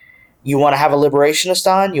 You want to have a liberationist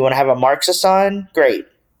on? You want to have a Marxist on? Great.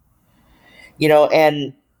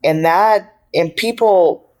 And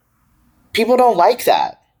people don't like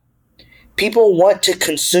that. People want to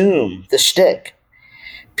consume the shtick.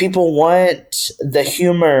 People want the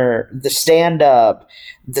humor, the stand-up,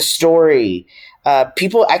 the story.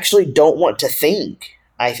 People actually don't want to think,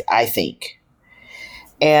 I think.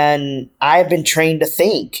 And I've been trained to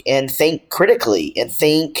think and think critically and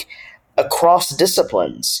think across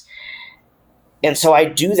disciplines. And so I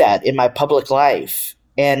do that in my public life,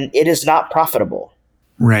 and it is not profitable.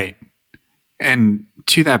 Right. And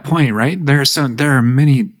to that point, right, there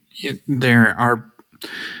are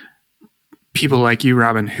people like you,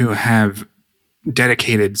 Robin, who have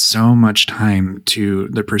dedicated so much time to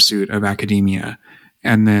the pursuit of academia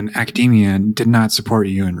and then academia did not support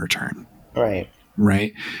you in return. Right.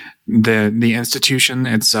 Right. The institution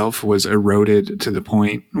itself was eroded to the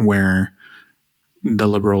point where the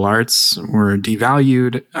liberal arts were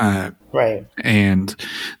devalued. Right. And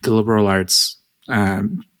the liberal arts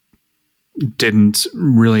didn't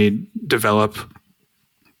really develop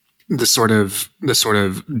the sort of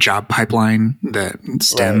job pipeline that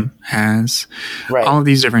STEM has. Right. All of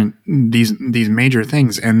these different these major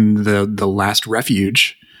things, and the last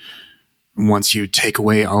refuge, once you take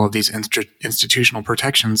away all of these institutional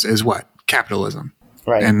protections, is what? Capitalism.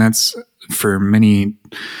 Right. And that's for many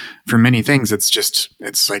things. It's just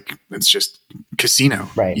casino.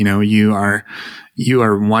 Right. You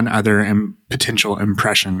are one other potential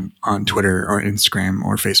impression on Twitter or Instagram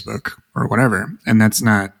or Facebook or whatever, and that's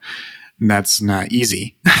not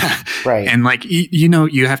easy. Right. And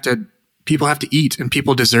people have to eat, and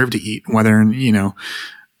people deserve to eat. Whether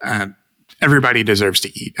everybody deserves to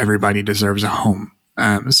eat. Everybody deserves a home.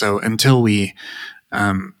 So until we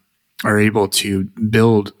are able to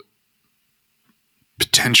build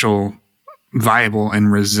potential viable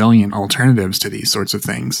and resilient alternatives to these sorts of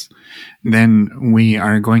things, then we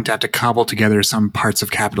are going to have to cobble together some parts of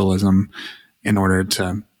capitalism in order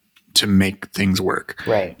to make things work.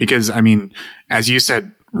 Right. Because, as you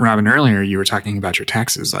said, Robin, earlier, you were talking about your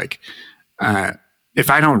taxes. If I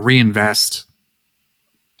don't reinvest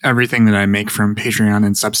everything that I make from Patreon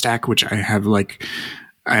and Substack, which I have,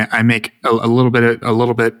 I make a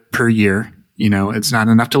little bit per year, it's not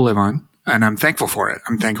enough to live on. And I'm thankful for it.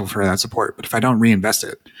 I'm thankful for that support. But if I don't reinvest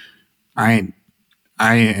it, I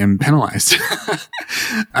am penalized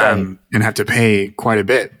and have to pay quite a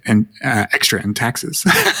bit and extra in taxes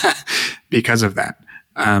because of that.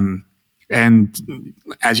 And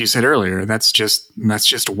as you said earlier, that's just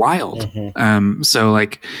wild. Mm-hmm.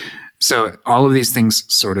 So all of these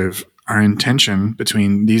things sort of are in tension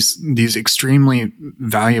between these extremely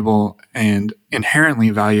valuable and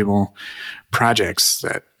inherently valuable projects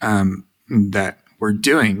that we're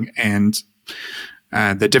doing, and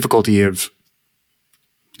the difficulty of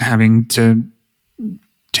having to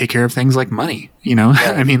take care of things like money,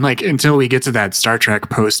 Right. Until we get to that Star Trek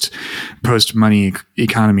post money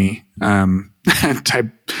economy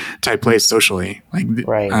type place socially,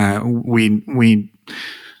 Right.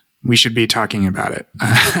 we should be talking about it.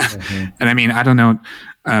 Mm-hmm. And I don't know.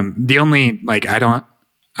 The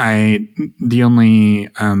only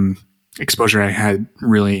exposure I had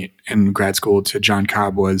really in grad school to John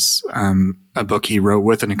Cobb was a book he wrote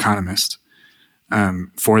with an economist,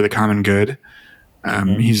 For the Common Good.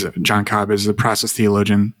 John Cobb is a process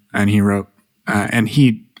theologian, and he wrote, and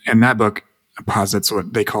that book posits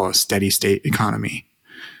what they call a steady state economy,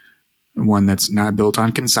 one that's not built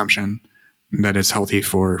on consumption, that is healthy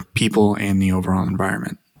for people and the overall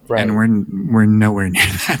environment. Right. And we're nowhere near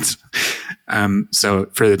that. So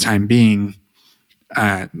for the time being,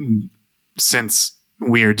 since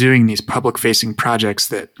we are doing these public facing projects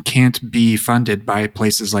that can't be funded by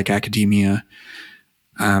places like academia,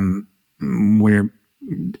 we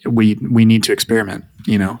need to experiment,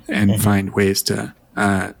 and find ways to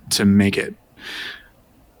make it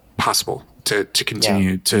possible to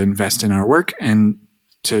continue to invest in our work and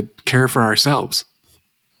to care for ourselves.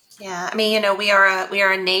 Yeah, we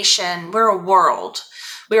are a nation. We're a world.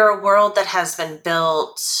 We are a world that has been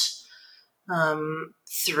built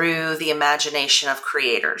through the imagination of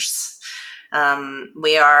creators.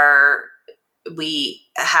 We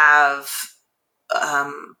have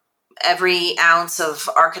every ounce of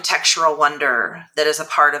architectural wonder that is a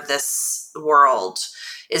part of this world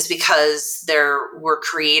is because there were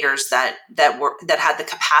creators that had the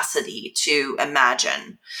capacity to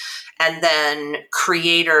imagine, and then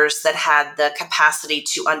creators that had the capacity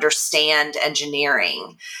to understand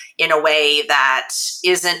engineering in a way that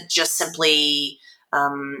isn't just simply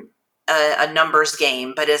a numbers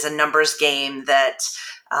game, but is a numbers game that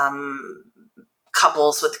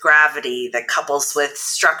couples with gravity, that couples with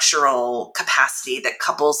structural capacity, that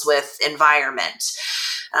couples with environment.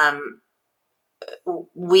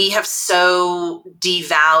 We have so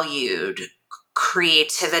devalued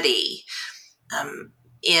creativity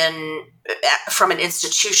from an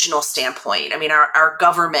institutional standpoint. Our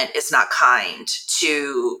government is not kind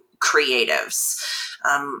to creatives.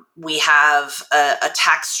 We have a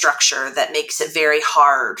tax structure that makes it very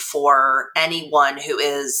hard for anyone who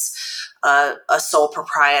is a sole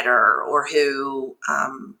proprietor or who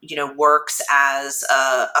works as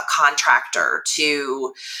a contractor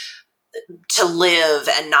to live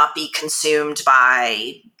and not be consumed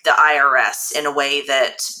by the IRS in a way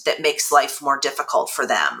that makes life more difficult for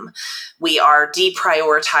them. We are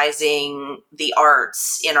deprioritizing the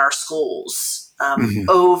arts in our schools.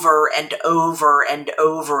 over and over and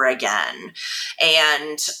over again,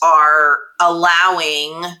 and are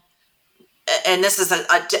allowing, and this is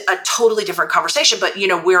a totally different conversation, but,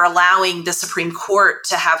 we're allowing the Supreme Court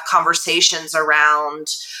to have conversations around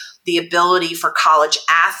the ability for college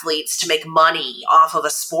athletes to make money off of a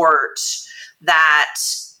sport that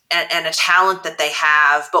and a talent that they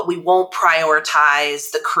have, but we won't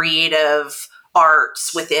prioritize the creative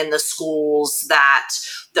arts within the schools that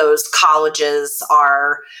those colleges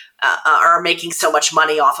are making so much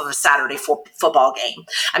money off of a Saturday football game.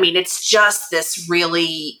 I mean, it's just this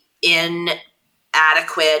really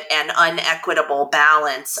inadequate and unequitable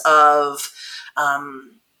balance of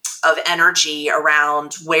energy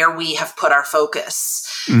around where we have put our focus.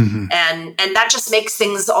 And that just makes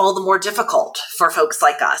things all the more difficult for folks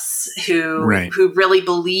like us who really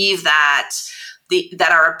believe that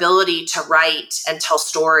that our ability to write and tell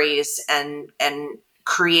stories and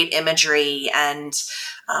create imagery and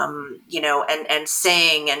and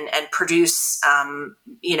sing and produce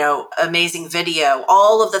amazing video,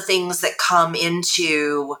 all of the things that come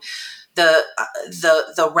into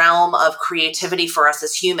the realm of creativity for us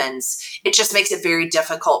as humans, it just makes it very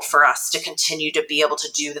difficult for us to continue to be able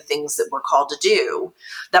to do the things that we're called to do,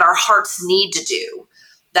 that our hearts need to do,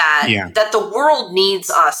 that the world needs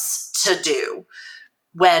us to do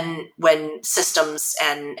when systems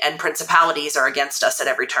and principalities are against us at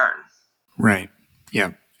every turn. Right.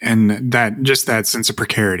 Yeah. And that sense of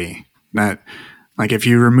precarity, that, like, if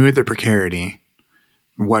you remove the precarity,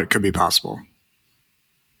 what could be possible?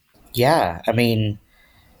 Yeah, I mean,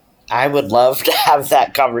 I would love to have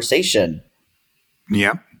that conversation.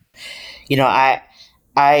 Yeah. The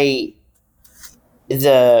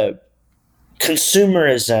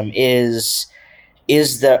consumerism is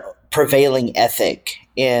the prevailing ethic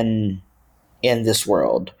in this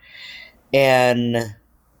world. And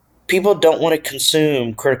people don't want to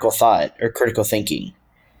consume critical thought or critical thinking.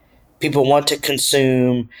 People want to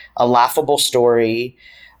consume a laughable story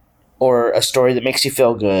or a story that makes you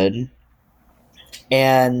feel good.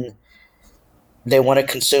 And they want to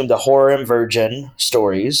consume the horror and virgin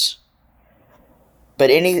stories. But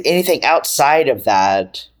anything outside of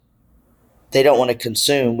that, they don't want to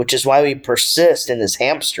consume, which is why we persist in this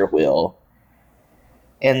hamster wheel.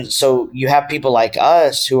 And so you have people like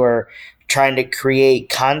us who are trying to create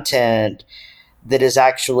content that is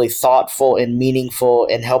actually thoughtful and meaningful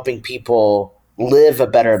and helping people live a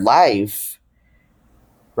better life,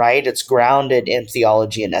 right? It's grounded in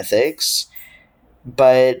theology and ethics,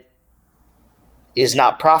 but is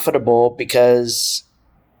not profitable because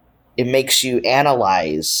it makes you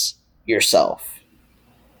analyze yourself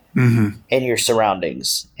and your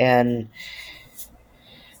surroundings, and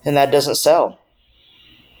that doesn't sell.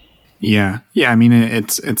 Yeah. I mean,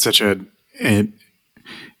 it's such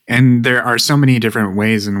and there are so many different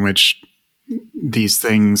ways in which these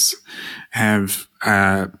things have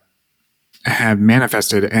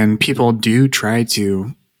manifested, and people do try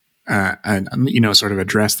to, sort of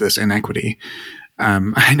address this inequity.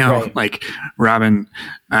 I know, like, Robin,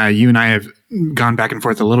 you and I have gone back and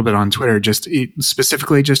forth a little bit on Twitter, just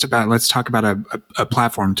specifically just about, let's talk about a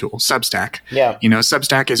platform tool, Substack. Yeah.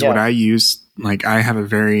 Substack is what I use. Like, I have a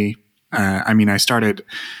very, I started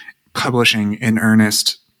publishing in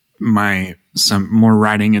earnest some more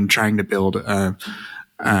writing and trying to build a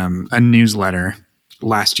newsletter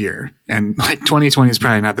last year. And like 2020 is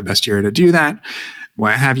probably not the best year to do that.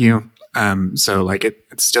 What have you? So like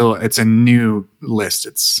it's a new list.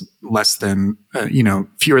 It's less than,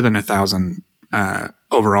 fewer than 1,000,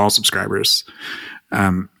 overall subscribers,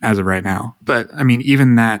 as of right now. But I mean,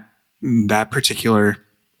 even that particular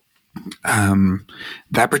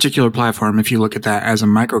platform, if you look at that as a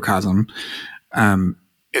microcosm,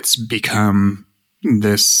 it's become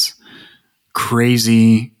this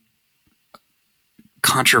crazy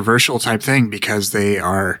controversial type thing because they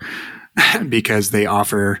offer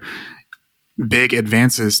big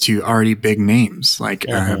advances to already big names like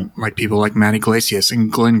people like Matt Iglesias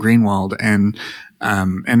and Glenn Greenwald and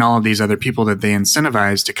all of these other people that they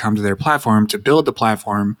incentivize to come to their platform to build the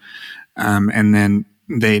platform, and then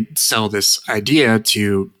they sell this idea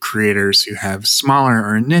to creators who have smaller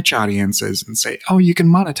or niche audiences and say, oh, you can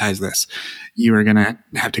monetize this. You are going to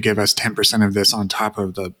have to give us 10% of this on top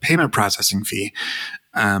of the payment processing fee.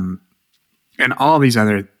 And all of these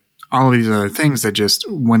other things that just,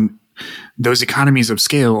 when those economies of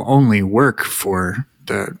scale only work for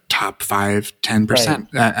the top 5,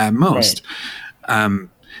 10% at most. Right.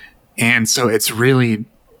 And so it's really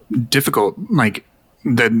difficult. Like,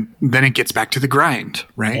 then it gets back to the grind,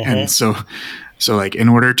 right? And so like, in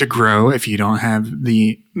order to grow, if you don't have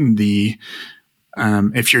the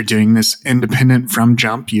If you're doing this independent from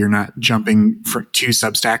Jump, you're not jumping to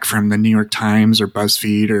Substack from the New York Times or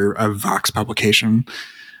BuzzFeed or a Vox publication.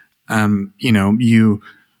 You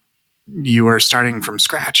are starting from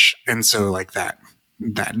scratch. And so like that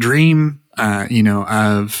dream,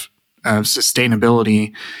 of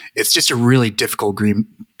sustainability, it's just a really difficult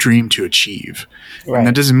dream to achieve. Right. And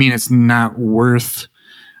that doesn't mean it's not worth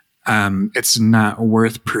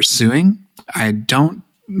pursuing.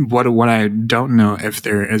 What I don't know if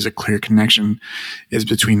there is a clear connection is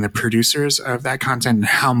between the producers of that content and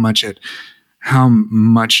how much it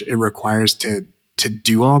requires to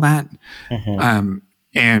do all that,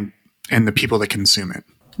 and the people that consume it.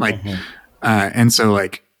 And so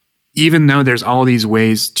like, even though there's all these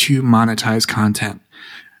ways to monetize content,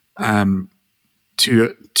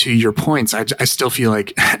 to your points, I still feel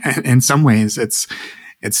like in some ways it's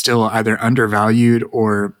still either undervalued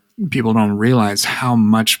or people don't realize how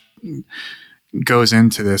much goes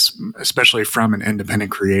into this, especially from an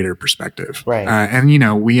independent creator perspective. Right.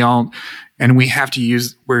 We have to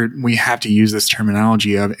use this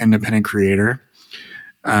terminology of independent creator,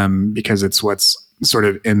 because it's what's sort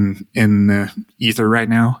of in the ether right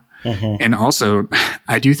now. And also,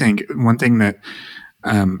 I do think one thing that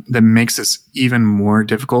makes this even more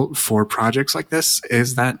difficult for projects like this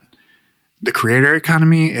is that the creator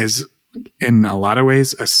economy is, in a lot of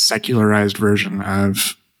ways, a secularized version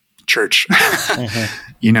of church,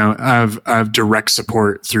 of direct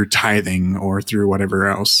support through tithing or through whatever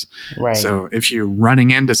else. Right. So if you're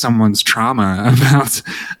running into someone's trauma about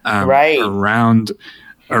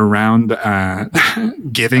around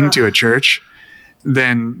giving to a church,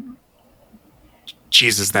 then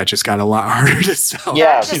Jesus, that just got a lot harder to sell.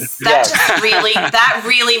 Yeah, that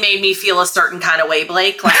really made me feel a certain kind of way,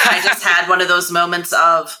 Blake. Like I just had one of those moments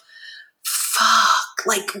of, fuck,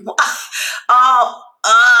 like,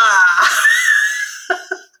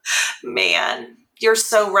 man, you're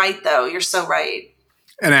so right, though. You're so right.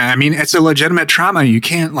 And I mean, it's a legitimate trauma. You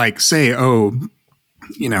can't like say,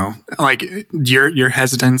 like your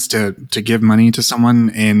hesitance to give money to someone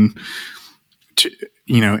in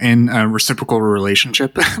a reciprocal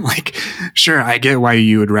relationship. Like, sure, I get why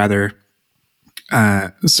you would rather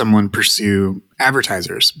someone pursue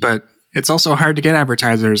advertisers, but it's also hard to get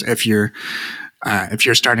advertisers if you're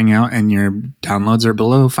starting out and your downloads are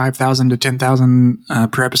below 5,000 to 10,000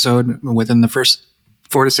 per episode within the first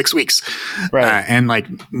 4 to 6 weeks. Right. And like,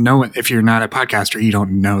 no, if you're not a podcaster, you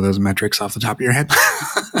don't know those metrics off the top of your head.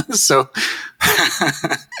 So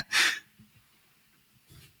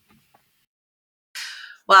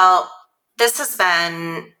well, this has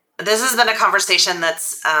been a conversation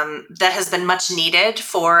that's that has been much needed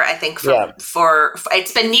for, I think, for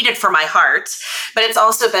it's been needed for my heart, but it's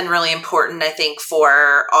also been really important, I think,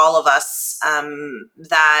 for all of us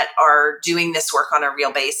that are doing this work on a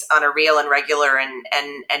real and regular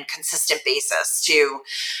and consistent basis to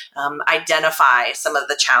identify some of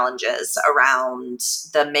the challenges around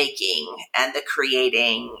the making and the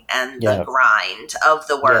creating and the grind of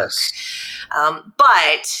the work. Yes.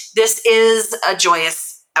 But this is a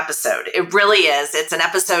joyous episode. It really is. It's an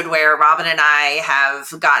episode where Robin and I have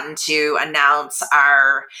gotten to announce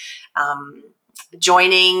our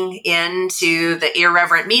joining into the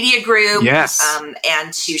Irreverent Media Group, yes,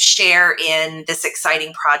 and to share in this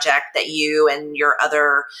exciting project that you and your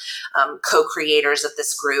other co-creators of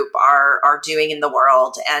this group are doing in the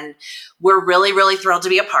world. And we're really, really thrilled to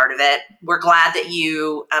be a part of it. We're glad that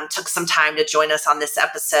you took some time to join us on this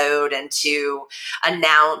episode and to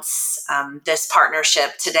announce this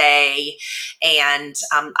partnership today. And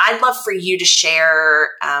I'd love for you to share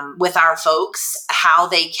with our folks how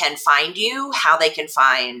they can find you, how they can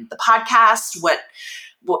find the podcast,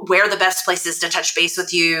 where the best places to touch base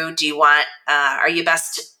with you. Do you want, are you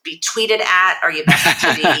best to be tweeted at? Are you best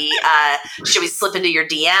to be, should we slip into your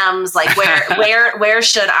DMs? Like where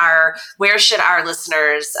should our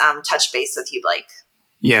listeners touch base with you, Blake?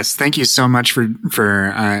 Yes, thank you so much for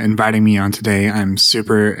inviting me on today. I'm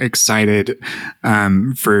super excited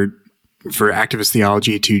for Activist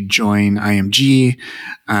Theology to join IMG.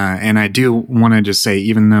 And I do want to just say,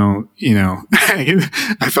 even though,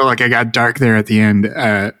 I felt like I got dark there at the end,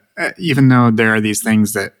 even though there are these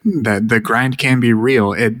things that the grind can be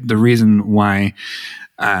real, the reason why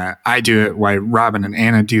I do it, why Robin and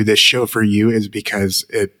Anna do this show for you, is because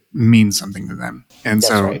it means something to them. And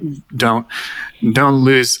so right. don't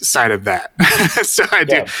lose sight of that. So I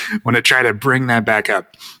do want to try to bring that back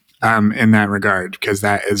up in that regard, because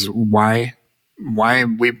that is why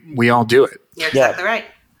we all do it. You're exactly right.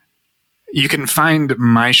 You can find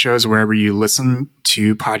my shows wherever you listen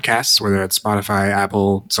to podcasts, whether it's Spotify,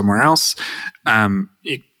 Apple, somewhere else.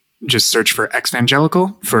 just search for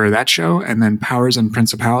Exvangelical for that show, and then Powers and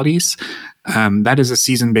Principalities. That is a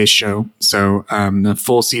season-based show. So the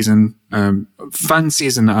full season, fun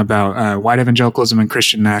season about white evangelicalism and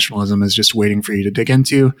Christian nationalism is just waiting for you to dig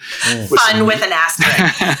into. With an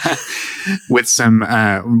asterisk. with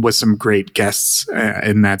some great guests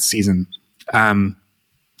in that season.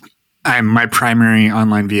 My primary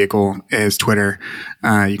online vehicle is Twitter.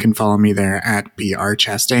 You can follow me there at BR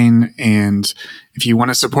Chastain. And if you want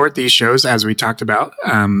to support these shows, as we talked about,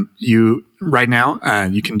 you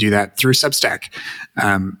can do that through Substack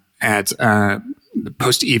at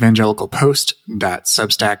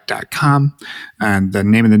postevangelicalpost.substack.com. And the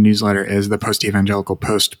name of the newsletter is the Post Evangelical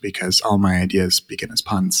Post, because all my ideas begin as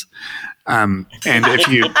puns. And if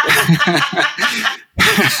you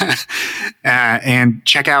and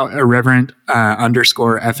check out Irreverent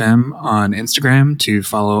 _FM on Instagram to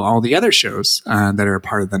follow all the other shows that are a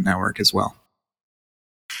part of the network as well.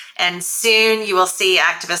 And soon you will see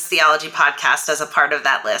Activist Theology Podcast as a part of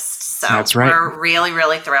that list. So that's right. We're really,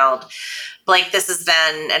 really thrilled. Blake, this has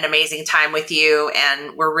been an amazing time with you,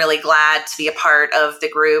 and we're really glad to be a part of the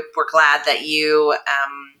group. We're glad that you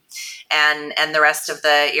and the rest of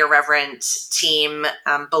the Irreverent team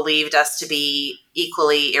believed us to be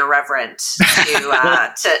equally irreverent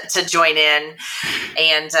to join in.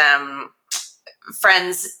 And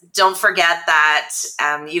friends, don't forget that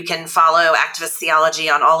you can follow Activist Theology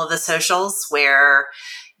on all of the socials where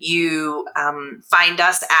you find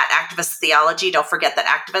us at Activist Theology. Don't forget that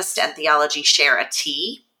Activist and Theology share a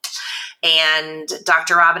T. And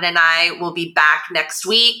Dr. Robin and I will be back next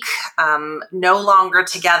week, no longer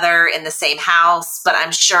together in the same house, but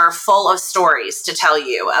I'm sure full of stories to tell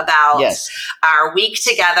you about our week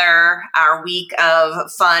together, our week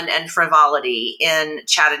of fun and frivolity in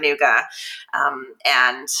Chattanooga.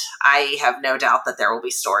 And I have no doubt that there will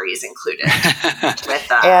be stories included with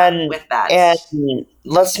that. And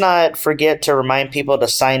let's not forget to remind people to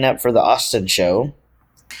sign up for the Austin show.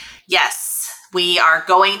 Yes. We are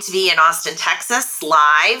going to be in Austin, Texas,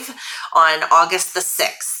 live on August the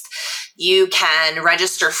 6th. You can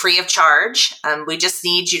register free of charge. We just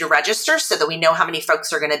need you to register so that we know how many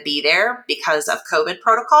folks are going to be there because of COVID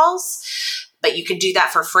protocols. But you can do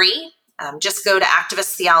that for free. Just go to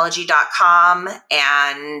activisttheology.com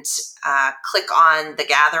and click on the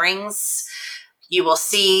gatherings. You will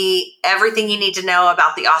see everything you need to know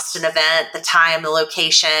about the Austin event, the time, the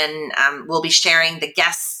location. We'll be sharing the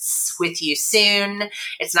guests with you soon.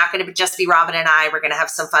 It's not going to just be Robin and I. We're going to have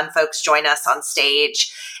some fun folks join us on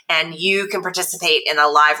stage, and you can participate in a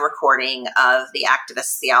live recording of the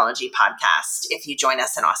Activist Theology podcast if you join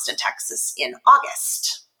us in Austin, Texas in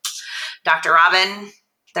August. Dr. Robin,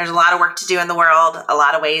 there's a lot of work to do in the world, a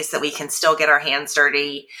lot of ways that we can still get our hands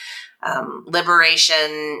dirty.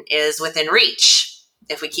 Liberation is within reach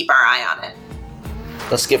if we keep our eye on it.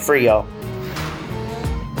 Let's get free, y'all.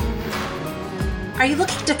 Are you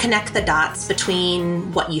looking to connect the dots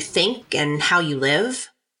between what you think and how you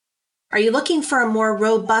live? Are you looking for a more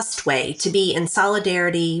robust way to be in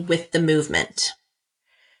solidarity with the movement?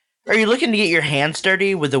 Are you looking to get your hands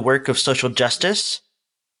dirty with the work of social justice?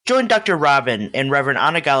 Join Dr. Robin and Reverend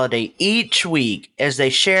Anna Galladay each week as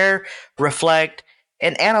they share, reflect,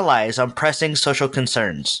 and analyze on pressing social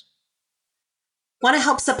concerns. Want to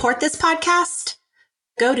help support this podcast?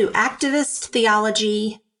 Go to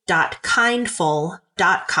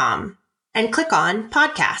activisttheology.kindful.com and click on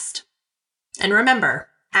podcast. And remember,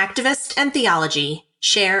 Activist and Theology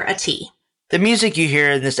share a T. The music you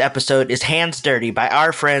hear in this episode is Hands Dirty by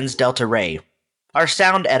our friends Delta Ray. Our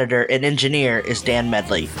sound editor and engineer is Dan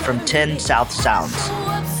Medley from 10 South Sounds.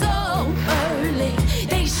 So early,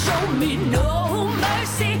 they show me no